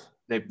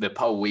the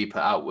poll we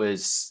put out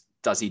was,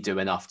 does he do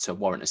enough to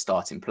warrant a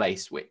starting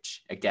place?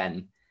 Which,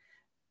 again,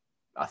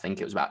 I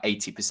think it was about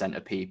 80%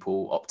 of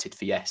people opted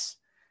for yes.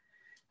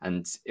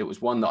 And it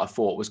was one that I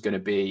thought was going to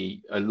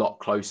be a lot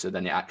closer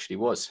than it actually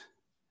was.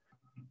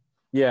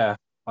 Yeah,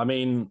 I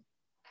mean,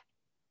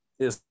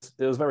 it was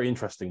a very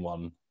interesting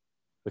one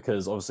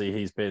because obviously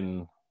he's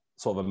been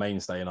sort of a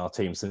mainstay in our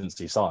team since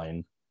he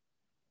signed.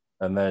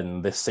 And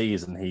then this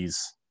season,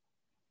 he's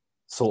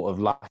sort of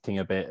lacking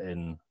a bit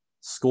in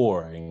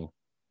scoring,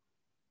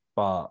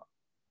 but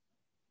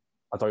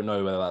I don't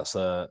know whether that's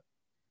a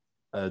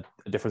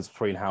difference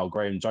between how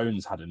Graham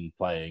Jones had him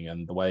playing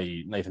and the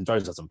way Nathan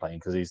Jones has him playing,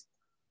 because he's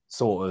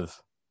sort of,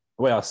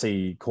 the way I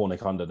see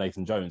Cornick under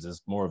Nathan Jones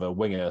is more of a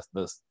winger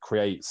that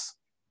creates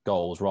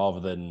goals rather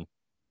than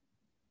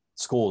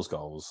scores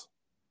goals.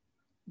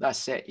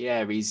 That's it.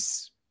 Yeah,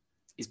 he's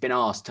been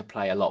asked to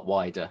play a lot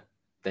wider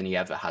than he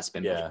ever has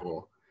been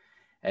before.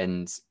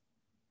 And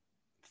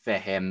for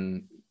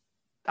him,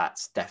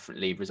 that's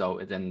definitely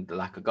resulted in the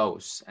lack of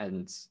goals.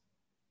 And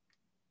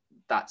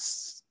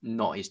that's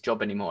not his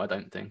job anymore, I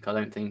don't think. I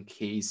don't think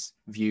he's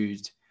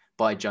viewed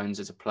by Jones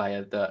as a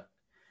player that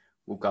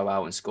will go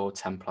out and score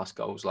 10 plus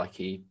goals like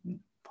I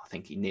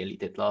think he nearly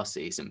did last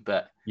season.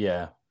 But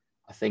yeah,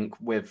 I think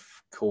with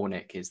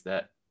Cornick is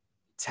that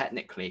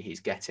technically he's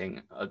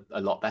getting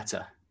a lot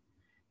better.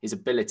 His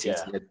ability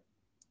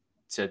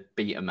to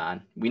beat a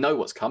man. We know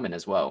what's coming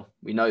as well.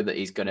 We know that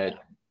he's going to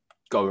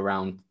go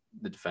around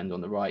the defender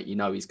on the right. You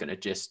know he's going to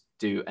just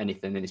do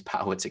anything in his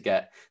power to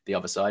get the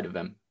other side of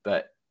him.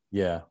 But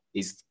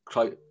his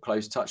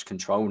close touch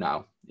control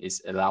now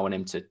is allowing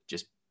him to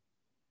just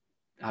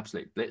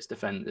absolutely blitz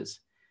defenders.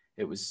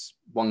 It was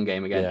one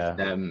game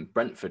against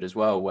Brentford as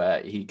well,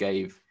 where he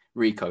gave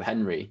Rico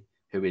Henry,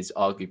 who is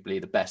arguably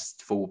the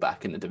best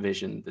fullback in the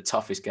division, the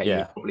toughest game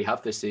he'll probably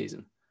have this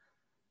season.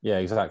 Yeah,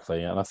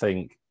 exactly. And I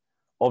think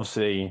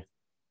obviously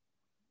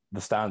the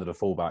standard of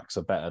fullbacks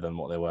are better than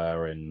what they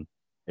were in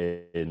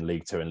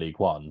League Two and League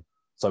One.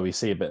 So we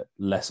see a bit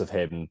less of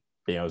him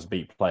being able to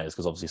beat players,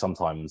 because obviously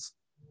sometimes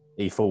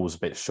he falls a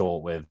bit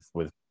short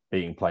with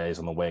beating players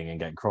on the wing and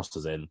getting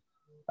crosses in.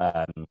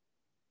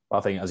 I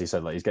think, as you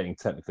said, like, he's getting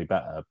technically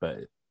better, but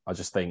I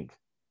just think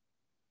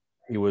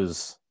he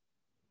was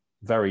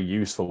very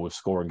useful with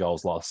scoring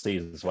goals last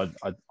season. So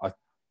I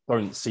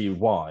don't see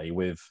why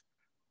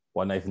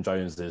Nathan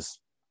Jones is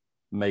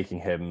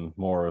making him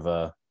more of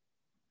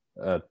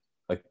a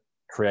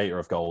creator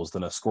of goals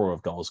than a scorer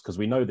of goals, because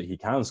we know that he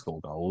can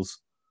score goals.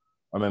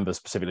 I remember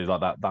specifically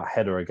like that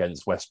header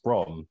against West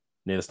Brom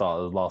near the start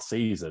of the last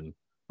season.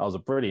 That was a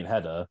brilliant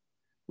header.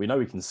 We know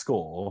he can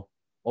score.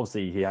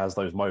 Obviously, he has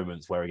those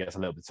moments where he gets a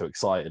little bit too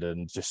excited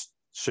and just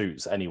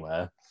shoots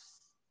anywhere.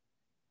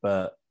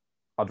 But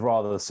I'd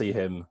rather see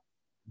him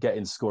get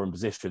in scoring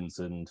positions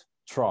and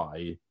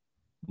try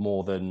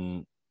more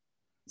than,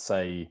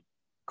 say,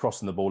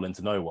 crossing the ball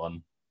into no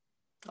one.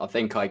 I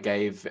think I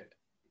gave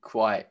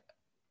quite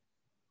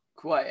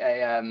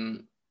a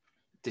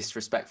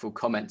disrespectful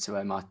comment to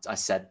him. I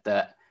said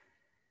that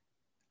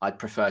I'd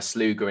prefer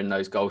Sluga in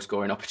those goal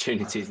scoring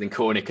opportunities than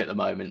Cornick at the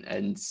moment.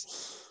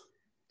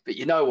 But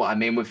you know what I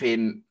mean with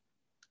him,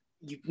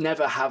 you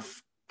never have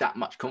that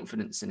much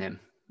confidence in him.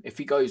 If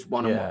he goes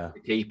one-on-one with the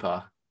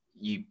keeper,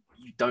 you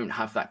don't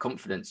have that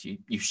confidence.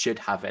 You should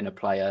have in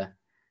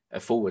a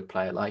forward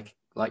player like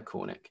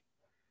Cornick.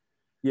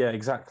 Yeah,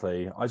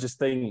 exactly. I just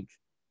think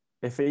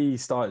if he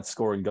started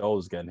scoring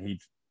goals again,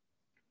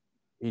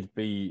 he'd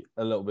be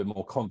a little bit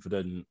more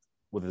confident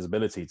with his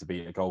ability to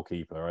beat a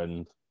goalkeeper.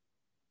 And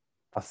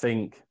I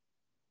think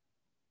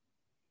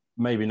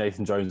maybe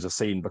Nathan Jones has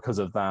seen, because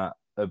of that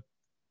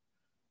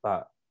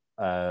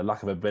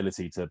lack of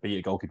ability to beat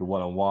a goalkeeper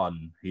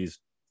one-on-one, he's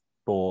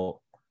thought,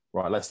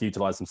 right, let's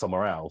utilise him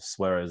somewhere else.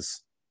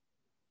 Whereas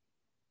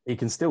he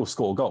can still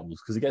score goals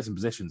because he gets in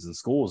positions and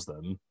scores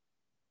them.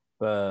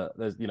 But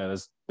there's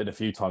been a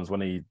few times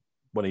when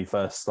he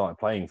first started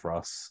playing for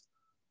us,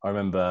 I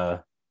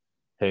remember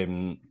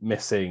him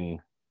missing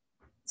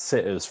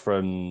sitters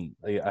from,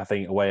 I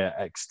think, away at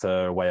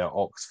Exeter, away at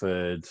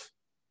Oxford,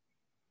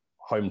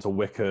 home to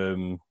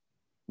Wickham,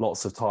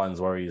 lots of times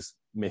where he's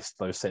missed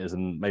those sitters,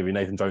 and maybe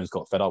Nathan Jones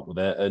got fed up with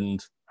it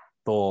and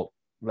thought,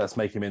 let's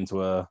make him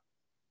into a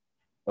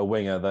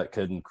winger that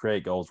can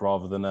create goals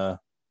rather than a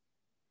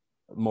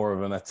more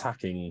of an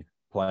attacking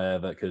player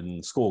that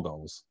can score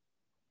goals.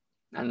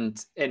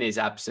 And in his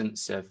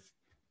absence of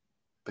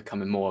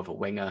becoming more of a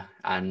winger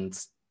and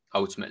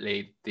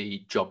ultimately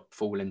the job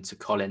falling to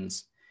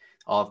Collins,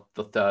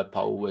 the third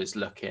poll was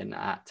looking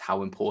at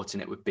how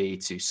important it would be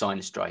to sign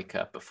a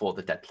striker before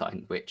the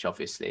deadline, which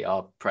obviously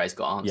our prayers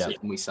got answered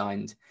when we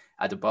signed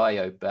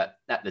Adebayo. But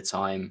at the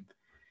time,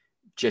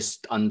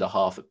 just under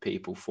half of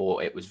people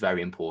thought it was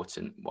very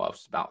important,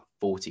 whilst about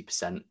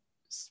 40%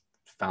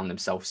 found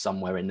themselves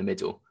somewhere in the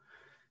middle.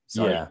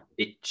 So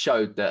it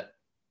showed that,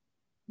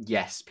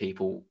 yes,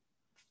 people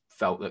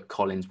felt that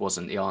Collins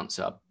wasn't the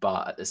answer,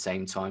 but at the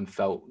same time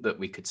felt that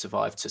we could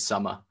survive to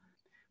summer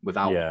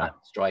without that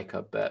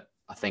striker. But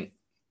I think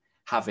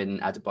having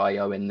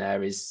Adebayo in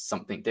there is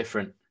something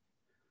different.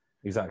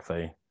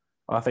 Exactly.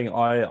 I think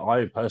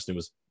I personally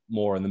was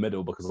more in the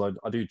middle, because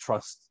I do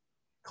trust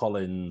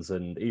Collins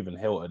and even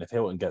Hilton. If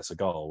Hilton gets a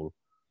goal,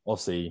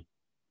 obviously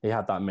he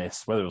had that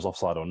miss, whether it was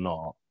offside or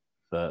not.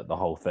 The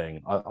whole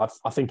thing, I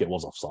think it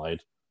was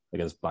offside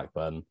against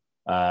Blackburn.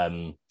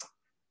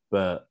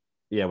 But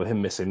yeah, with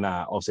him missing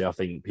that, obviously, I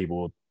think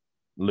people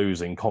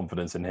losing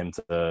confidence in him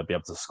to be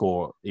able to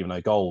score even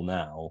a goal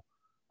now.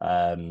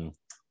 I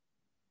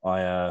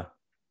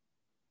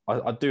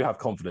do have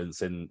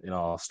confidence in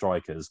our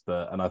strikers,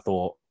 and I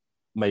thought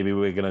maybe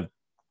we're going to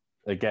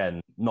again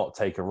not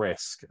take a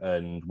risk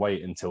and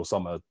wait until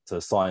summer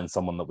to sign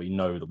someone that we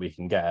know that we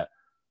can get.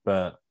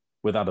 But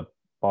with Adebayo,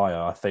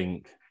 I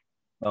think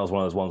that was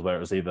one of those ones where it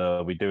was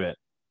either we do it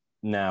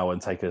now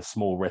and take a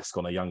small risk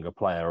on a younger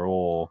player,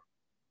 or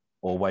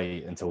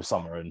wait until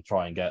summer and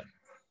try and get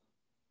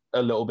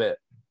a little bit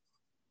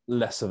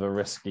less of a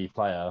risky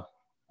player.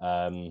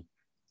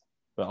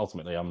 But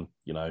ultimately, I'm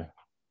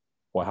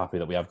quite happy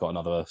that we have got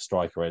another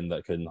striker in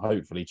that can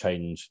hopefully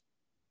change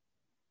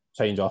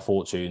our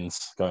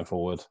fortunes going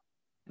forward.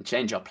 And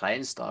change our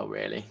playing style,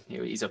 really.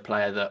 He's a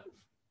player that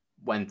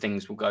when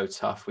things will go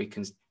tough, we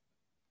can,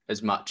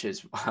 as much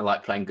as I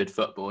like playing good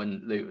football,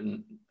 and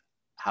Luton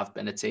have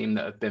been a team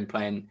that have been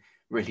playing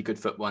really good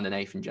football under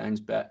Nathan Jones,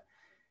 but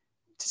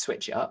to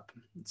switch it up,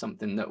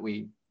 something that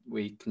we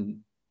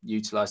can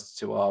utilise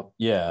to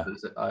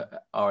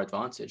our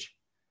advantage.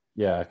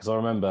 Yeah, because I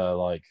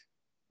remember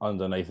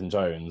under Nathan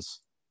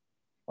Jones,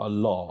 a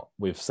lot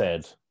we've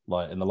said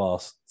in the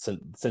last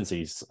since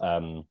he's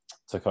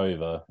took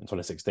over in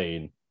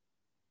 2016.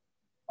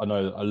 I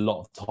know a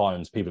lot of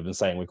times people have been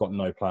saying we've got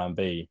no plan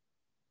B.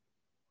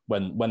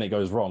 When it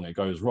goes wrong, it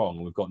goes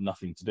wrong. We've got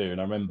nothing to do.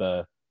 And I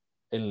remember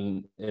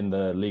in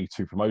the League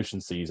Two promotion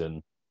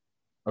season,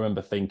 I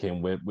remember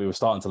thinking we were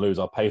starting to lose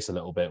our pace a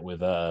little bit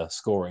with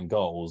scoring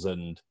goals.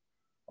 And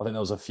I think there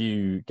was a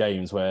few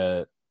games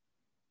where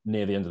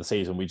near the end of the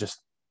season, we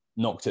just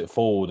knocked it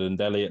forward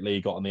and Elliot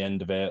Lee got on the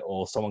end of it,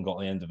 or someone got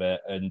on the end of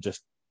it and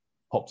just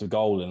popped a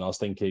goal. And I was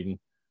thinking,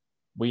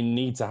 we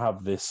need to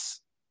have this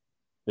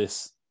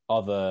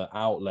other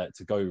outlet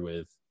to go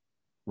with,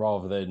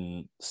 rather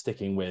than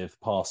sticking with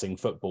passing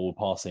football,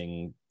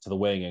 passing to the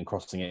wing and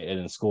crossing it in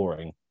and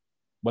scoring.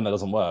 When that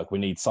doesn't work, we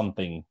need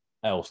something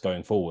else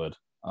going forward.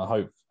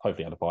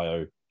 Hopefully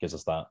Adebayo gives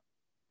us that.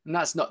 And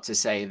that's not to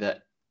say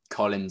that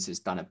Collins has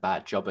done a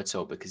bad job at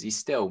all, because he's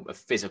still a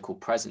physical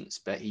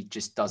presence, but he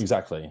just doesn't.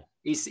 Exactly.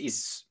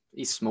 He's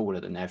smaller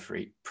than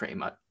pretty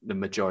much the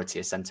majority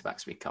of centre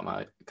backs we come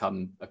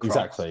across.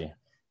 Exactly.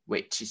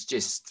 Which is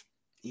just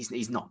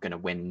he's not going to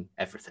win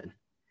everything.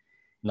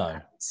 No,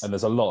 and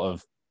there's a lot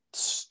of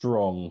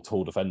strong,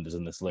 tall defenders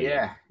in this league.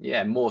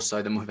 Yeah, more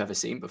so than we've ever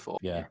seen before.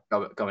 Yeah,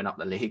 going up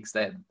the leagues,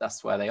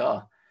 that's where they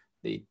are.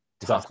 The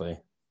exactly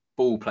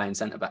ball playing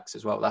centre backs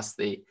as well. That's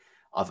the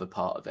other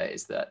part of it,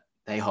 is that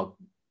they are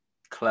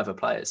clever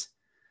players.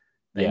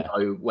 They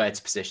know where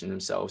to position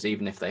themselves,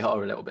 even if they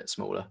are a little bit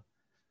smaller.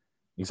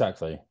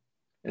 Exactly.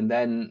 And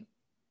then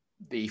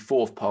the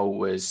fourth poll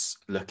was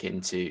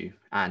looking to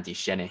Andy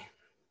Sheney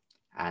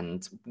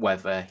and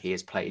whether he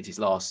has played his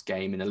last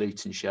game in a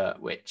Luton shirt,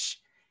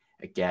 which,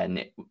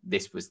 again,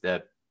 this was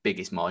the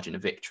biggest margin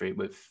of victory,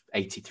 with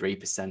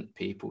 83%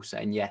 people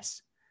saying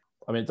yes.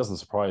 I mean, it doesn't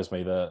surprise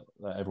me that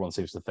everyone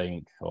seems to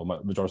think, or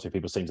majority of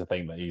people seem to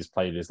think, that he's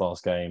played his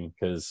last game,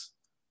 because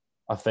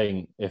I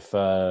think if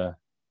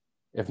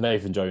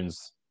Nathan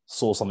Jones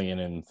saw something in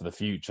him for the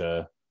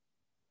future,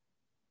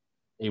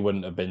 he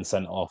wouldn't have been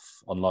sent off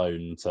on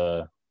loan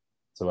to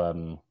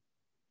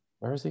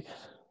where is he?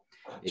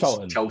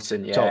 Charlton.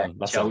 Charlton, yeah.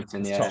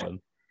 Charlton.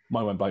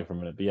 Mine went blank for a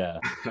minute, but yeah.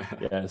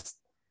 It's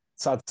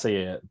sad to see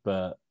it,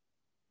 but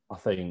I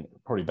think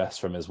probably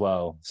best for him as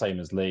well. Same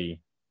as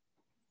Lee.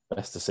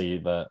 Best to see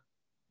that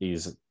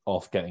he's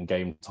off getting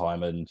game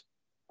time and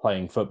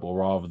playing football,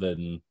 rather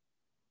than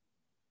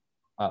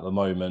at the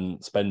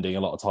moment spending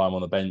a lot of time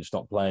on the bench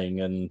not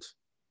playing. And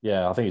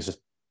yeah, I think it's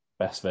just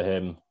best for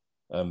him,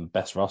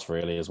 best for us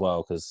really as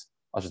well, because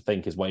I should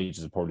think his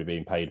wages are probably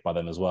being paid by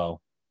them as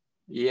well.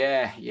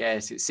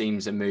 Yes, it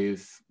seems a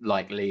move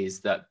like Lee's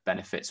that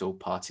benefits all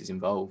parties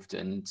involved.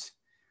 And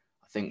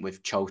I think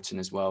with Charlton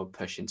as well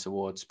pushing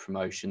towards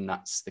promotion,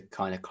 that's the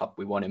kind of club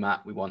we want him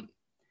at. We want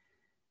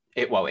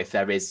it. Well, if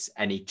there is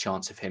any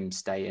chance of him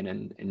staying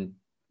and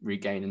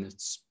regaining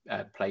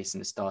a place in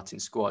the starting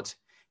squad,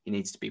 he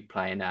needs to be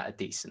playing at a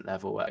decent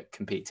level at a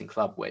competing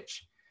club,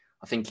 which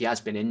I think he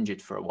has been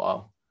injured for a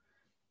while.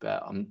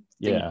 But I'm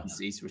thinking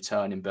he's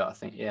returning. But I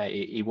think,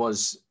 he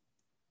was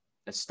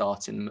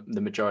starting the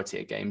majority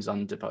of games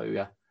under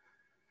Bowyer.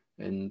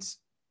 And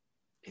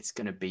it's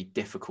going to be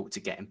difficult to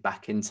get him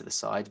back into the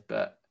side.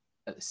 But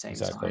at the same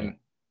time,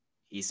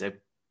 he's a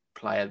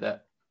player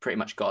that pretty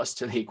much got us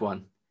to League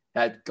One.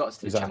 Got us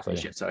to the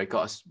Championship,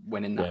 got us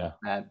winning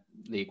that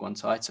League One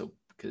title.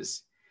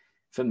 Because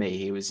for me,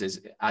 he was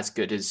as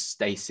good as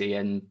Stacey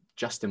and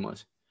Justin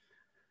was.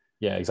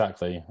 Yeah,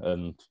 exactly.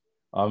 And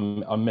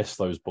I miss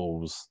those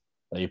balls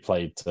that he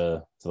played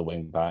to the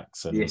wing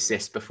backs. And the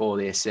assist before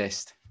the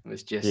assist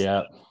was just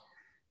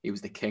he was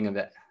the king of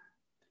it.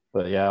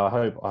 But yeah, I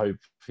hope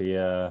he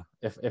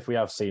if we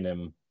have seen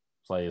him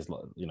play,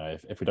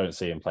 if we don't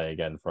see him play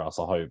again for us,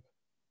 I hope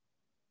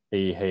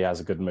he has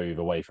a good move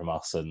away from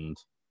us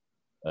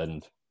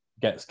and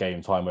gets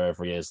game time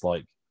wherever he is,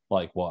 like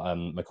what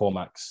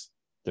McCormack's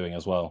doing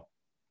as well.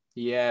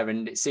 Yeah,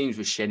 and it seems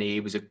with Shinnie, he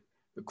was a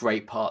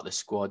great part of the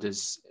squad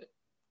as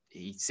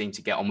he seemed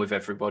to get on with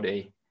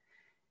everybody.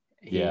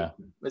 It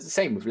was the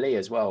same with Lee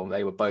as well.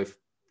 They were both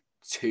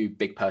two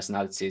big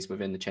personalities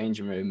within the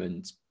changing room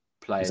and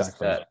players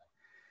that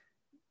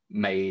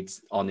made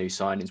our new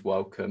signings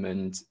welcome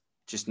and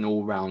just an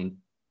all-round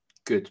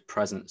good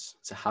presence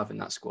to have in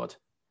that squad.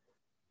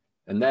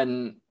 And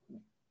then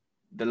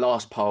the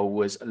last poll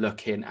was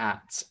looking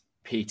at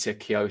Peter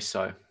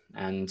Kioso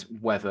and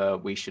whether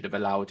we should have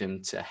allowed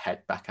him to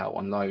head back out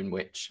on loan,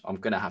 which I'm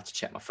going to have to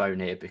check my phone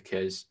here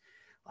because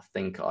I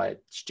think I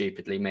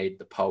stupidly made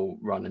the poll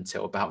run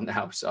until about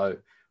now. So I'm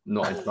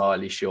not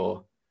entirely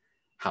sure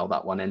how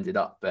that one ended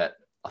up. But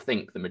I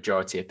think the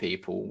majority of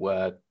people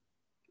were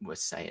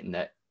saying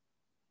that,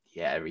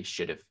 yeah, he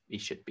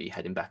should be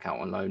heading back out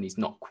on loan. He's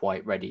not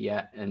quite ready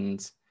yet.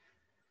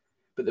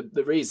 But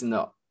the reason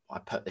that I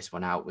put this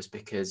one out was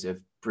because of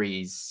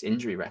Bree's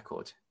injury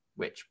record,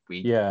 which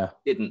we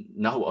didn't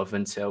know of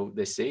until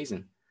this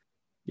season.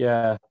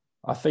 Yeah,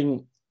 I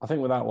think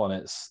with that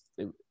one,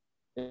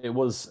 it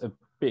was a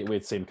bit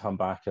weird to see him come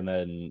back, and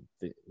then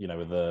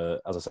with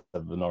the, as I said,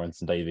 the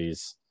Norrington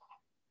Davies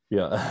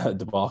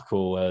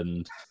debacle,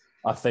 and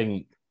I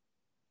think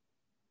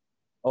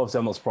obviously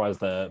I'm not surprised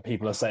that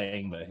people are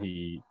saying that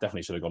he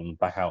definitely should have gone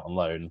back out on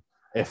loan.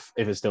 If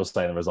it's still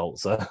saying the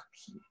results,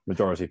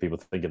 majority of people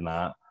thinking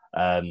that.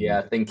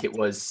 I think it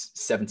was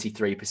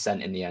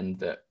 73% in the end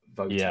that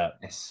voted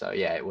this. So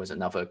it was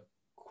another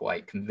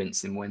quite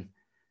convincing win.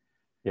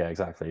 Yeah,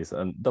 exactly. So,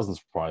 and it doesn't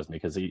surprise me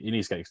because he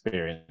needs to get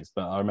experience.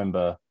 But I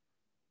remember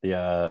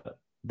the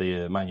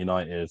Man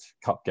United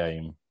Cup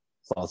game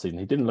start season,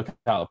 he didn't look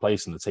out of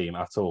place in the team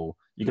at all.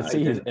 You could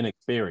see his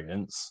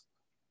inexperience,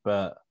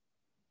 but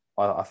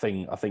I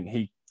think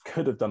he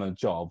could have done a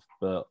job,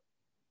 but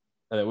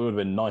it would have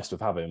been nice to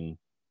have him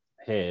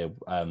here,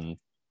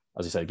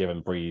 as you said,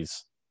 given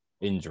Bree's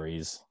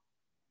injuries.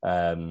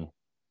 But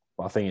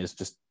I think it's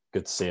just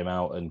good to see him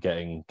out and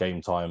getting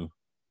game time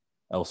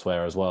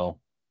elsewhere as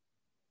well.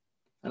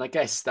 And I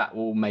guess that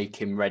will make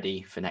him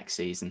ready for next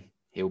season.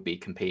 He'll be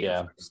competing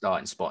for the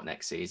starting spot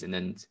next season.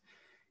 And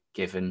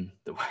given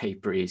the way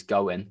Bree's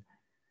going,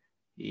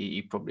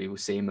 you probably will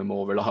see him a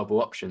more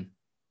reliable option.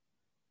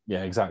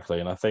 Yeah, exactly.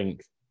 And I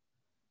think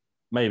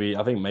maybe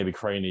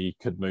Craney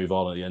could move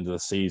on at the end of the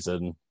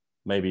season.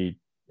 Maybe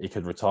he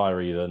could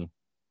retire even.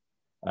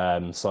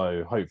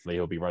 So hopefully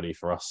he'll be ready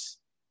for us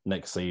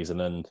next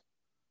season. And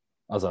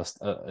as I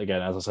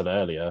said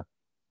earlier,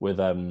 with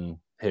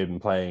him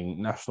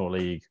playing National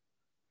League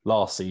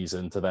last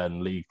season to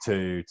then League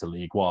Two to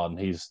League One,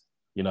 he's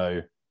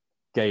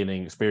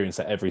gaining experience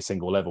at every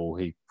single level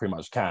he pretty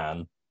much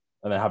can.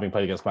 And then having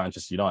played against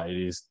Manchester United,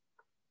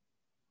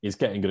 he's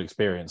getting good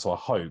experience. So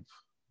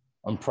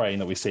I'm praying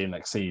that we see him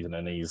next season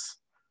and he's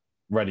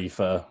ready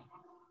for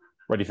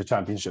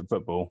Championship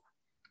football.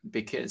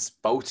 Because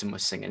Bolton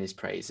was singing his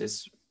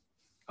praises.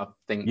 I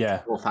think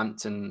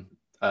Northampton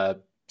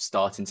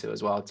starting to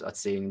as well. I'd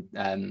seen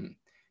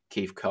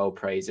Keith Cole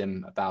praise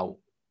him about,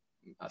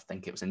 I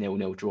think it was a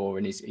 0-0 draw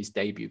in his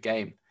debut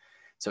game.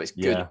 So it's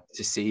good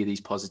to see these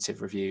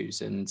positive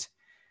reviews. And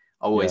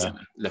I always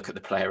look at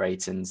the player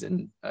ratings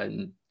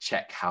and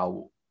check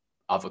how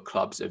other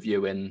clubs are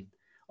viewing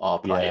our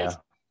players.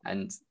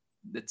 And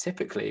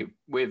typically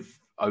with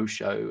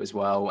Osho as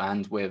well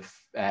and with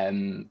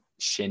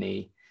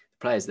Shinnie,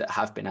 players that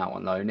have been out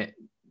on loan, it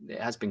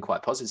has been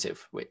quite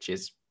positive, which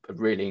is a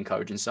really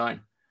encouraging sign.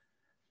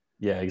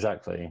 Yeah,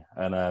 exactly.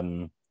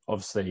 And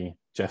obviously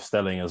Jeff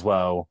Stelling as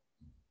well,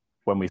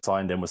 when we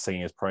signed him, was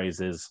singing his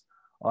praises.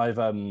 I've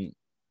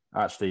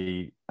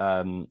actually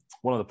one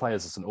of the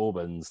players at St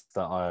Albans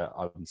that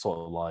I'm sort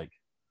of like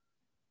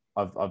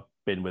I've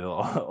been with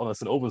on a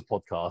St Albans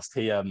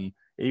podcast.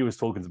 He was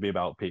talking to me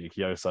about Peter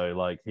Kioso.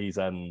 Like he's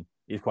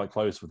quite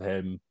close with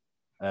him,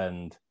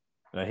 and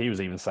he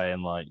was even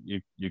saying like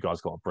you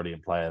guys got a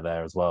brilliant player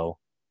there as well.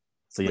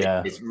 So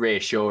it's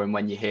reassuring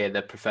when you hear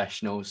the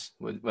professionals,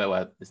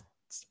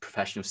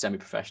 professional,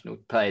 semi-professional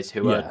players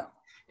who are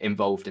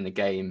involved in the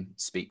game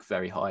speak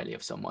very highly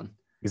of someone.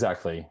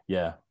 Exactly.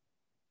 Yeah.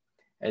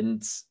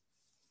 And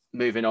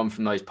moving on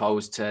from those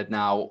polls to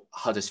now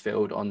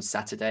Huddersfield on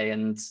Saturday,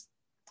 and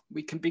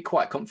we can be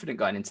quite confident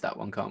going into that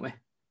one, can't we?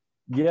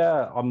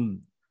 Yeah,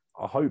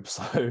 I hope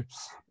so.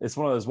 It's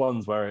one of those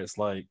ones where it's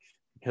like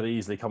could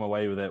easily come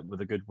away with it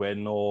with a good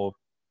win, or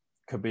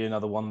could be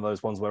another one of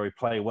those ones where we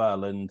play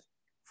well and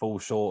fall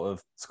short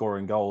of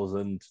scoring goals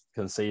and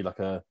can see like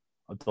a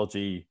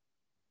dodgy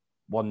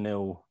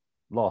 1-0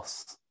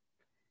 loss.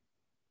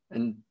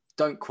 And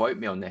don't quote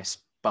me on this,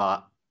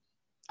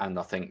 and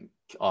I think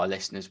our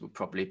listeners will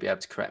probably be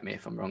able to correct me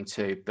if I'm wrong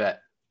too, but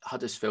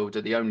Huddersfield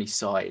are the only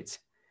side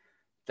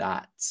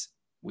that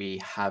we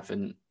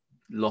haven't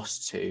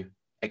lost to,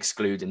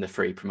 excluding the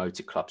 3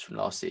 promoted clubs from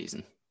last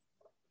season.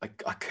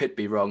 I could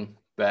be wrong,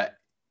 but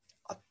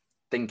I'm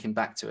thinking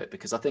back to it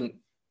because I think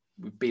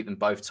we beat them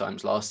both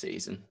times last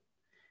season.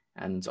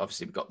 And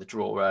obviously we got the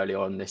draw earlier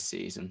on this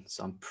season,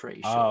 so I'm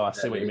pretty sure. Oh, I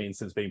see what you mean.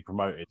 Since being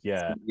promoted,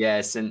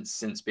 yeah,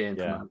 since being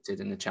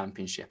promoted in the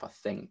Championship, I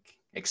think,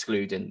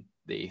 excluding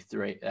the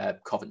three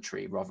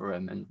Coventry,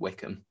 Rotherham, and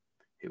Wickham,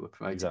 who were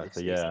promoted.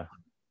 Exactly, this season. yeah.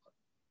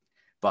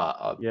 But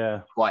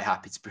I'm quite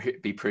happy to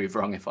be proved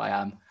wrong if I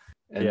am.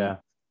 And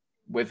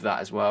with that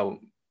as well,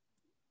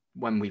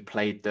 when we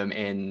played them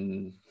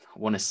in, I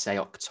want to say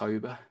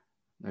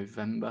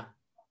November.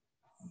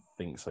 I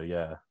think so,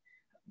 yeah.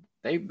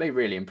 They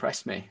really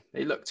impressed me.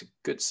 They looked a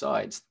good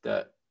side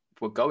that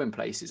were going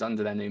places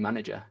under their new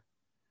manager.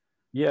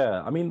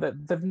 Yeah, I mean,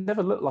 they've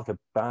never looked like a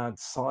bad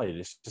side.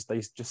 It's just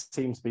they just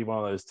seem to be one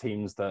of those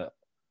teams that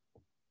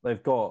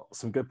they've got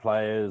some good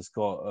players,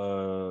 got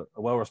a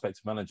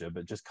well-respected manager,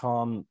 but just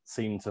can't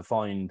seem to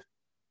find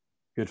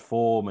good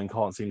form and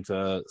can't seem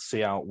to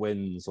see out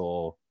wins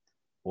or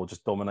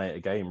just dominate a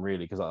game,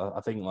 really. Because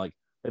I think, like,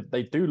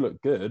 they do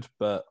look good,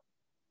 but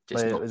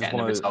just not getting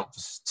the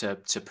results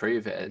to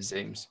prove it, it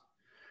seems.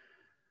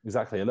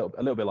 Exactly, a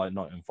little bit like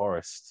Nottingham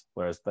Forest,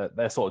 whereas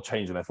they're sort of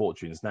changing their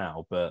fortunes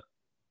now, but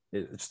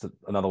it's just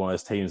another one of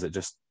those teams that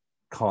just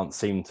can't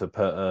seem to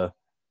put a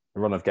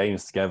run of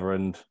games together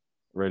and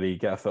really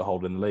get a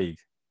foothold in the league.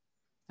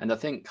 And I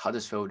think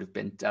Huddersfield have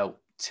been dealt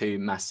two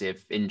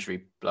massive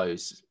injury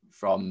blows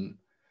from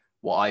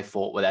what I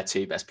thought were their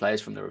two best players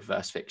from the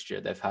reverse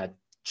fixture. They've had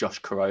Josh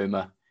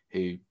Koroma,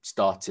 who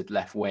started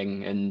left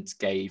wing and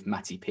gave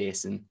Matty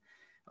Pearson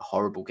a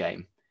horrible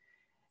game.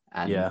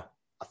 And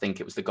I think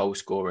it was the goal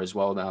scorer as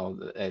well now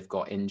that they've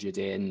got injured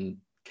in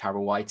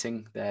Carol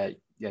Whiting, their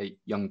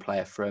young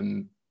player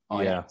from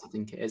Ajax, I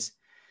think it is.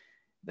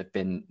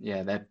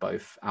 They're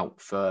both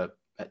out for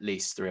at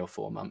least 3 or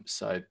 4 months.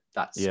 So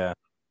that's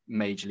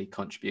majorly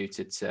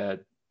contributed to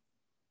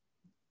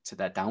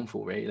their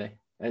downfall, really.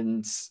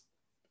 And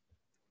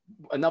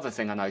another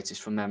thing I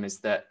noticed from them is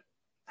that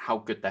how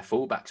good their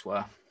fullbacks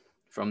were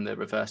from the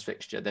reverse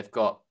fixture. They've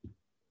got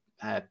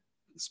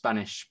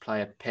Spanish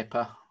player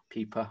Pipa.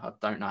 I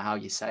don't know how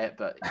you say it,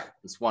 but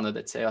it's one of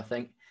the two, I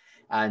think.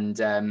 And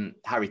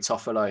Harry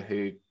Toffolo,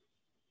 who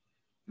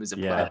was a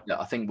player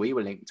that I think we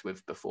were linked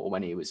with before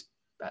when he was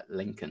at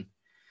Lincoln.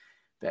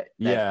 But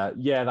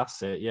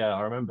that's it. Yeah,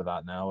 I remember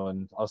that now.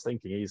 And I was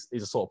thinking he's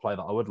a sort of player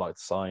that I would like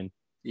to sign.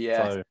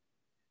 Yeah. So,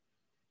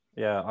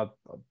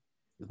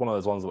 it's one of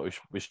those ones that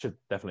we should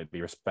definitely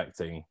be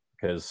respecting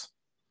because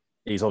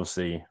he's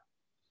obviously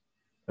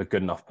a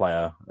good enough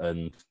player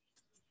and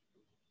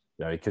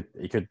he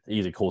could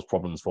easily cause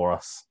problems for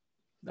us.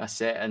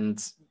 That's it.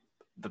 And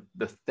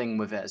the thing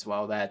with it as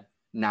well, they're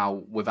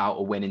now without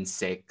a win in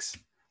 6,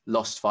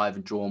 lost 5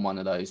 and drawn 1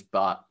 of those.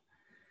 But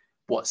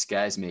what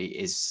scares me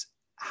is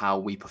how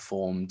we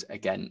performed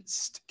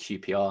against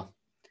QPR.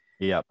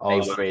 Yeah, I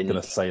was going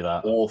to say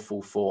that.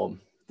 Awful form.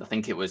 I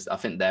think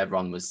their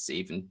run was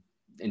even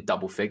in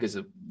double figures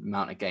of the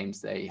amount of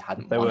games they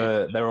hadn't won.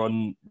 They were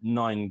on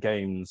 9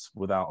 games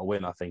without a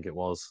win, I think it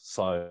was.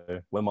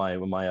 So when my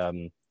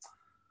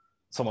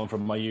someone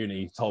from my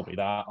uni told me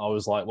that, I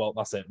was like, well,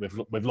 that's it.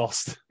 We've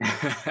lost.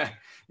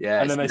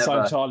 Yeah. And then they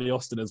signed Charlie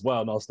Austin as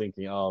well. And I was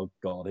thinking, oh,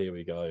 God, here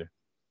we go.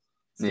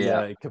 So,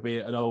 it could be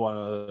another one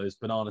of those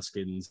banana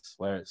skins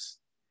where it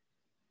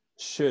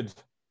should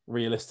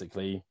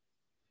realistically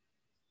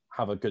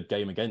have a good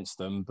game against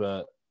them.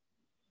 But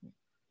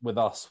with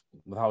us,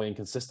 with how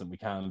inconsistent we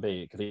can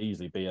be, it could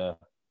easily be another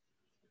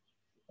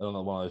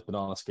one of those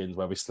banana skins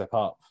where we slip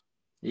up.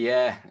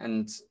 Yeah.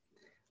 And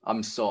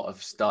I'm sort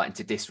of starting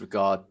to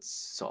disregard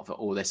sort of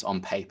all this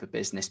on paper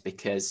business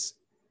because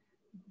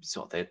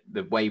sort of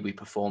the way we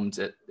performed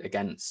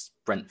against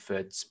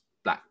Brentford,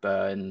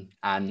 Blackburn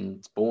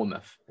and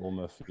Bournemouth.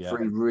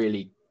 Three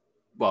really,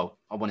 well,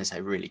 I want to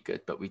say really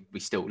good, but we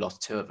still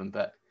lost 2 of them,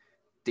 but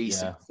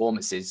decent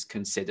performances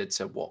considered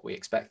to what we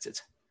expected.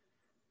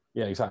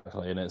 Yeah,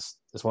 exactly. And it's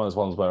one of those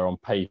ones where on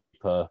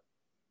paper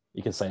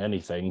you can say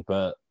anything,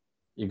 but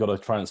you've got to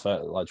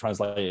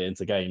translate it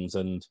into games.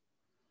 And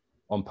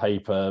on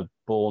paper,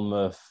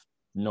 Bournemouth,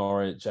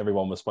 Norwich,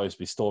 everyone was supposed to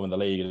be storming the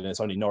league, and it's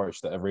only Norwich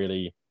that are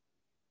really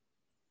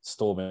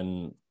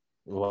storming.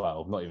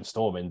 Well, not even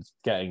storming,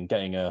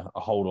 getting a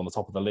hold on the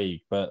top of the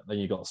league. But then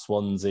you've got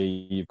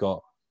Swansea, you've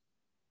got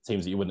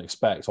teams that you wouldn't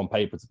expect on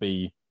paper to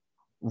be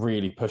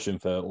really pushing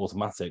for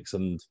automatics,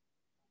 and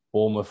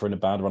Bournemouth are in a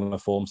bad run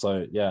of form.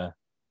 So yeah,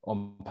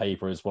 on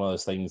paper is one of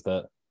those things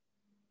that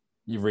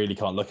you really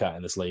can't look at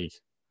in this league.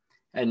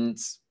 And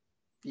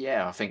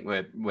yeah, I think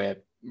we're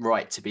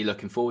right to be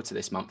looking forward to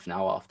this month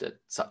now after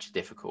such a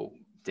difficult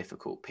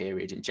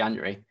period in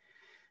January.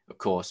 Of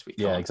course, we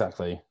can't. Yeah,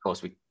 exactly. Of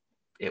course,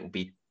 it will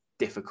be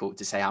difficult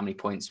to say how many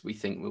points we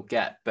think we'll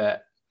get.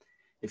 But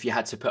if you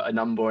had to put a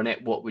number on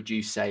it, what would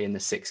you say in the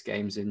 6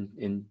 games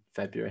in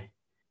February?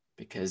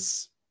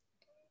 Because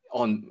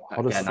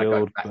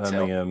Huddersfield,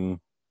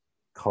 Birmingham,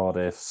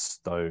 Cardiff,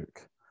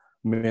 Stoke,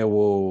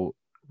 Millwall,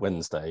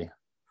 Wednesday.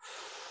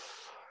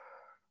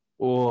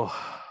 Or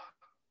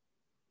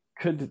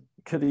could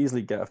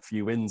easily get a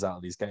few wins out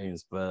of these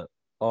games, but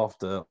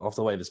after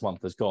the way this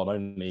month has gone,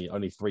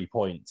 only 3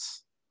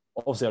 points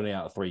obviously only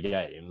out of 3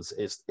 games.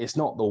 It's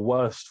not the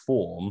worst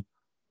form,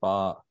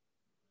 but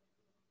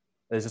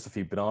there's just a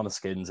few banana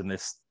skins in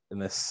this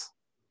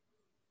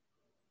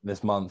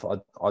month.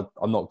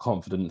 I'm not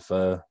confident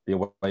for the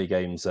away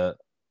games at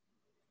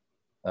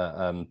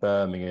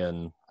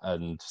Birmingham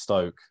and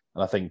Stoke,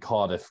 and I think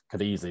Cardiff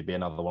could easily be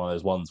another one of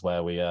those ones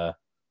where we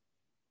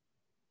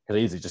could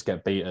easily just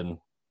get beaten.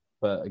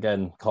 But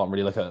again, can't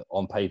really look at it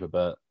on paper.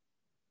 But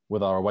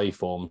with our away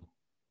form,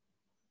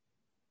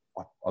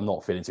 I'm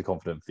not feeling too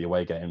confident for the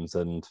away games,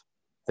 and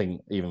I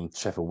think even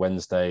Sheffield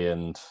Wednesday,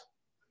 and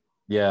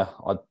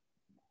I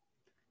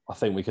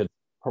think we could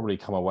probably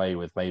come away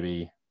with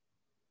maybe,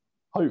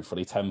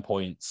 hopefully, 10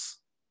 points.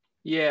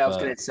 Yeah, I was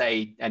going to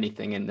say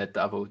anything in the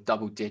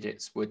double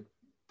digits would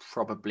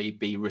probably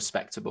be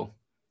respectable.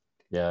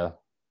 Yeah,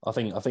 I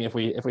think if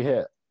we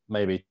hit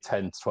maybe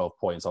 10 to 12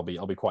 points, I'll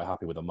be quite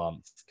happy with a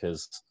month,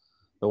 because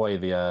the way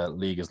the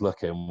league is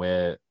looking,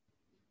 we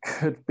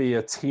could be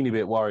a teeny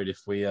bit worried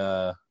if we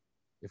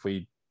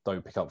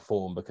don't pick up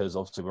form, because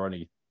obviously we're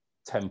only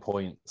 10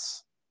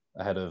 points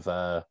ahead of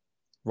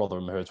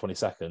Rotherham, who are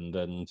 22nd,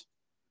 and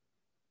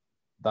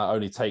that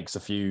only takes a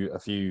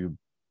few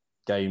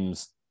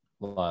games,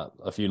 like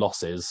a few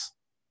losses,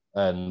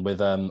 and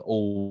with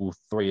all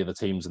 3 of the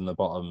teams in the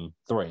bottom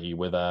 3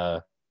 with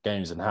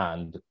games in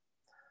hand,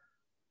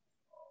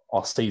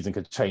 our season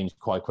could change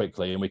quite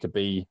quickly, and we could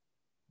be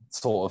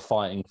sort of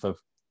fighting for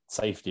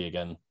safety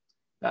again.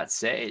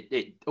 That's it.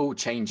 It all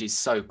changes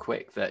so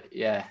quick that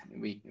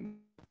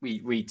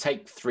we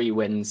take 3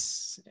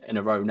 wins in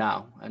a row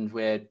now, and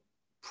we're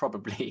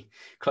probably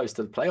close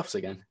to the playoffs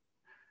again.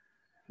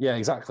 Yeah,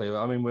 exactly.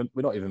 I mean, we're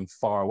not even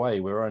far away.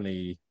 We're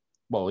only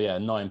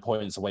 9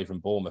 points away from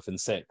Bournemouth in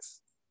 6th,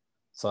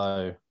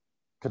 so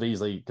could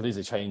easily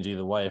change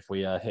either way if we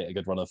hit a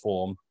good run of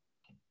form.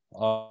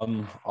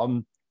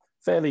 I'm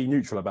fairly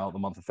neutral about the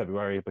month of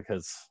February,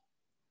 because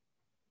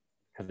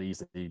could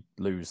easily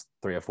lose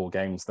 3 or 4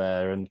 games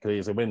there, and could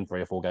easily win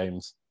 3 or 4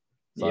 games.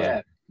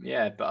 So.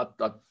 Yeah, but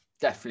I'd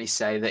definitely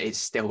say that it's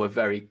still a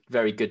very,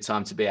 very good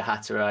time to be a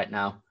Hatter right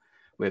now,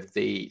 with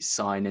the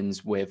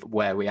signings, with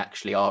where we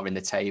actually are in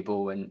the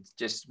table, and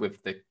just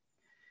with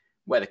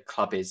where the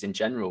club is in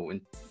general,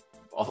 and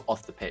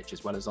off the pitch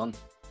as well as on.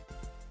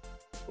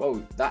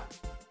 Well, that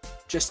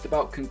just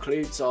about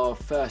concludes our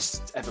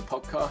first ever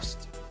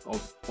podcast. I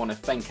want to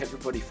thank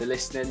everybody for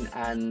listening,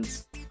 and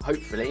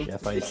hopefully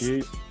thank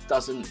you.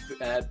 Doesn't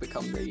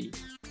become the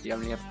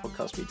only other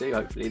podcast we do.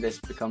 Hopefully this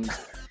becomes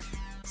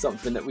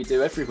something that we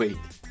do every week.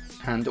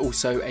 And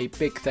also a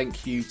big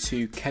thank you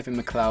to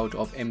Kevin McLeod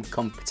of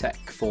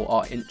Incompetech for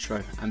our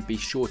intro, and be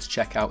sure to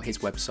check out his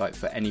website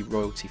for any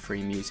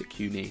royalty-free music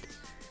you need.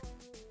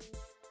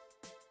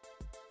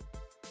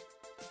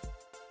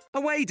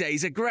 Away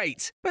days are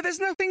great, but there's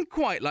nothing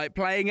quite like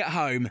playing at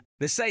home.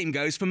 The same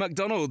goes for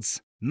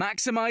McDonald's.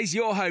 Maximise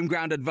your home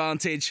ground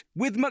advantage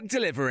with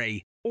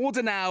McDelivery.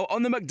 Order now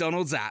on the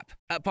McDonald's app.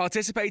 At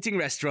participating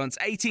restaurants,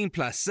 18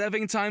 plus,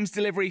 serving times,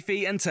 delivery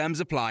fee and terms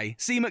apply.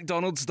 See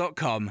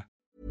mcdonalds.com.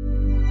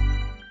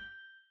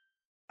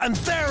 And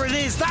there it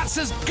is, that's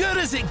as good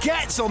as it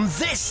gets on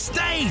this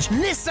stage.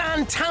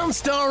 Nissan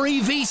Townstar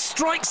EV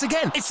strikes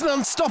again. It's an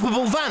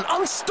unstoppable van,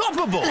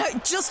 unstoppable.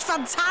 Just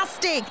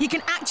fantastic. You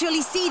can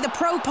actually see the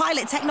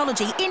ProPilot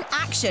technology in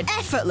action.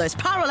 Effortless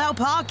parallel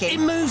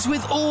parking. It moves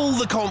with all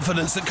the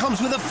confidence that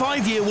comes with a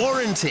 5-year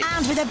warranty.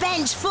 And with a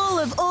bench full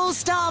of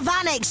all-star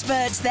van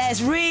experts,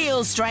 there's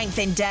real strength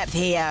in depth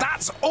here.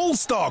 That's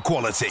all-star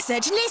quality.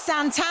 Search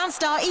Nissan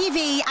Townstar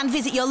EV and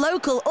visit your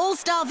local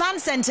all-star van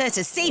centre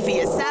to see for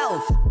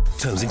yourself.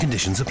 Terms and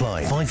conditions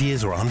apply. 5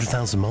 years or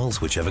 100,000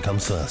 miles, whichever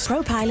comes first.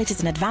 ProPilot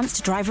is an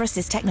advanced driver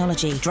assist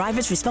technology.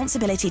 Driver's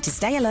responsibility to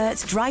stay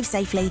alert, drive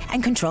safely,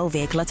 and control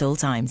vehicle at all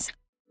times.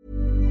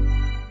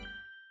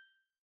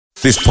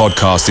 This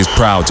podcast is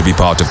proud to be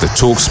part of the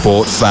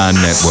TalkSport Fan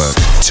Network.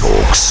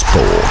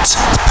 TalkSport.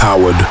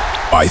 Powered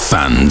by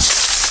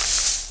fans.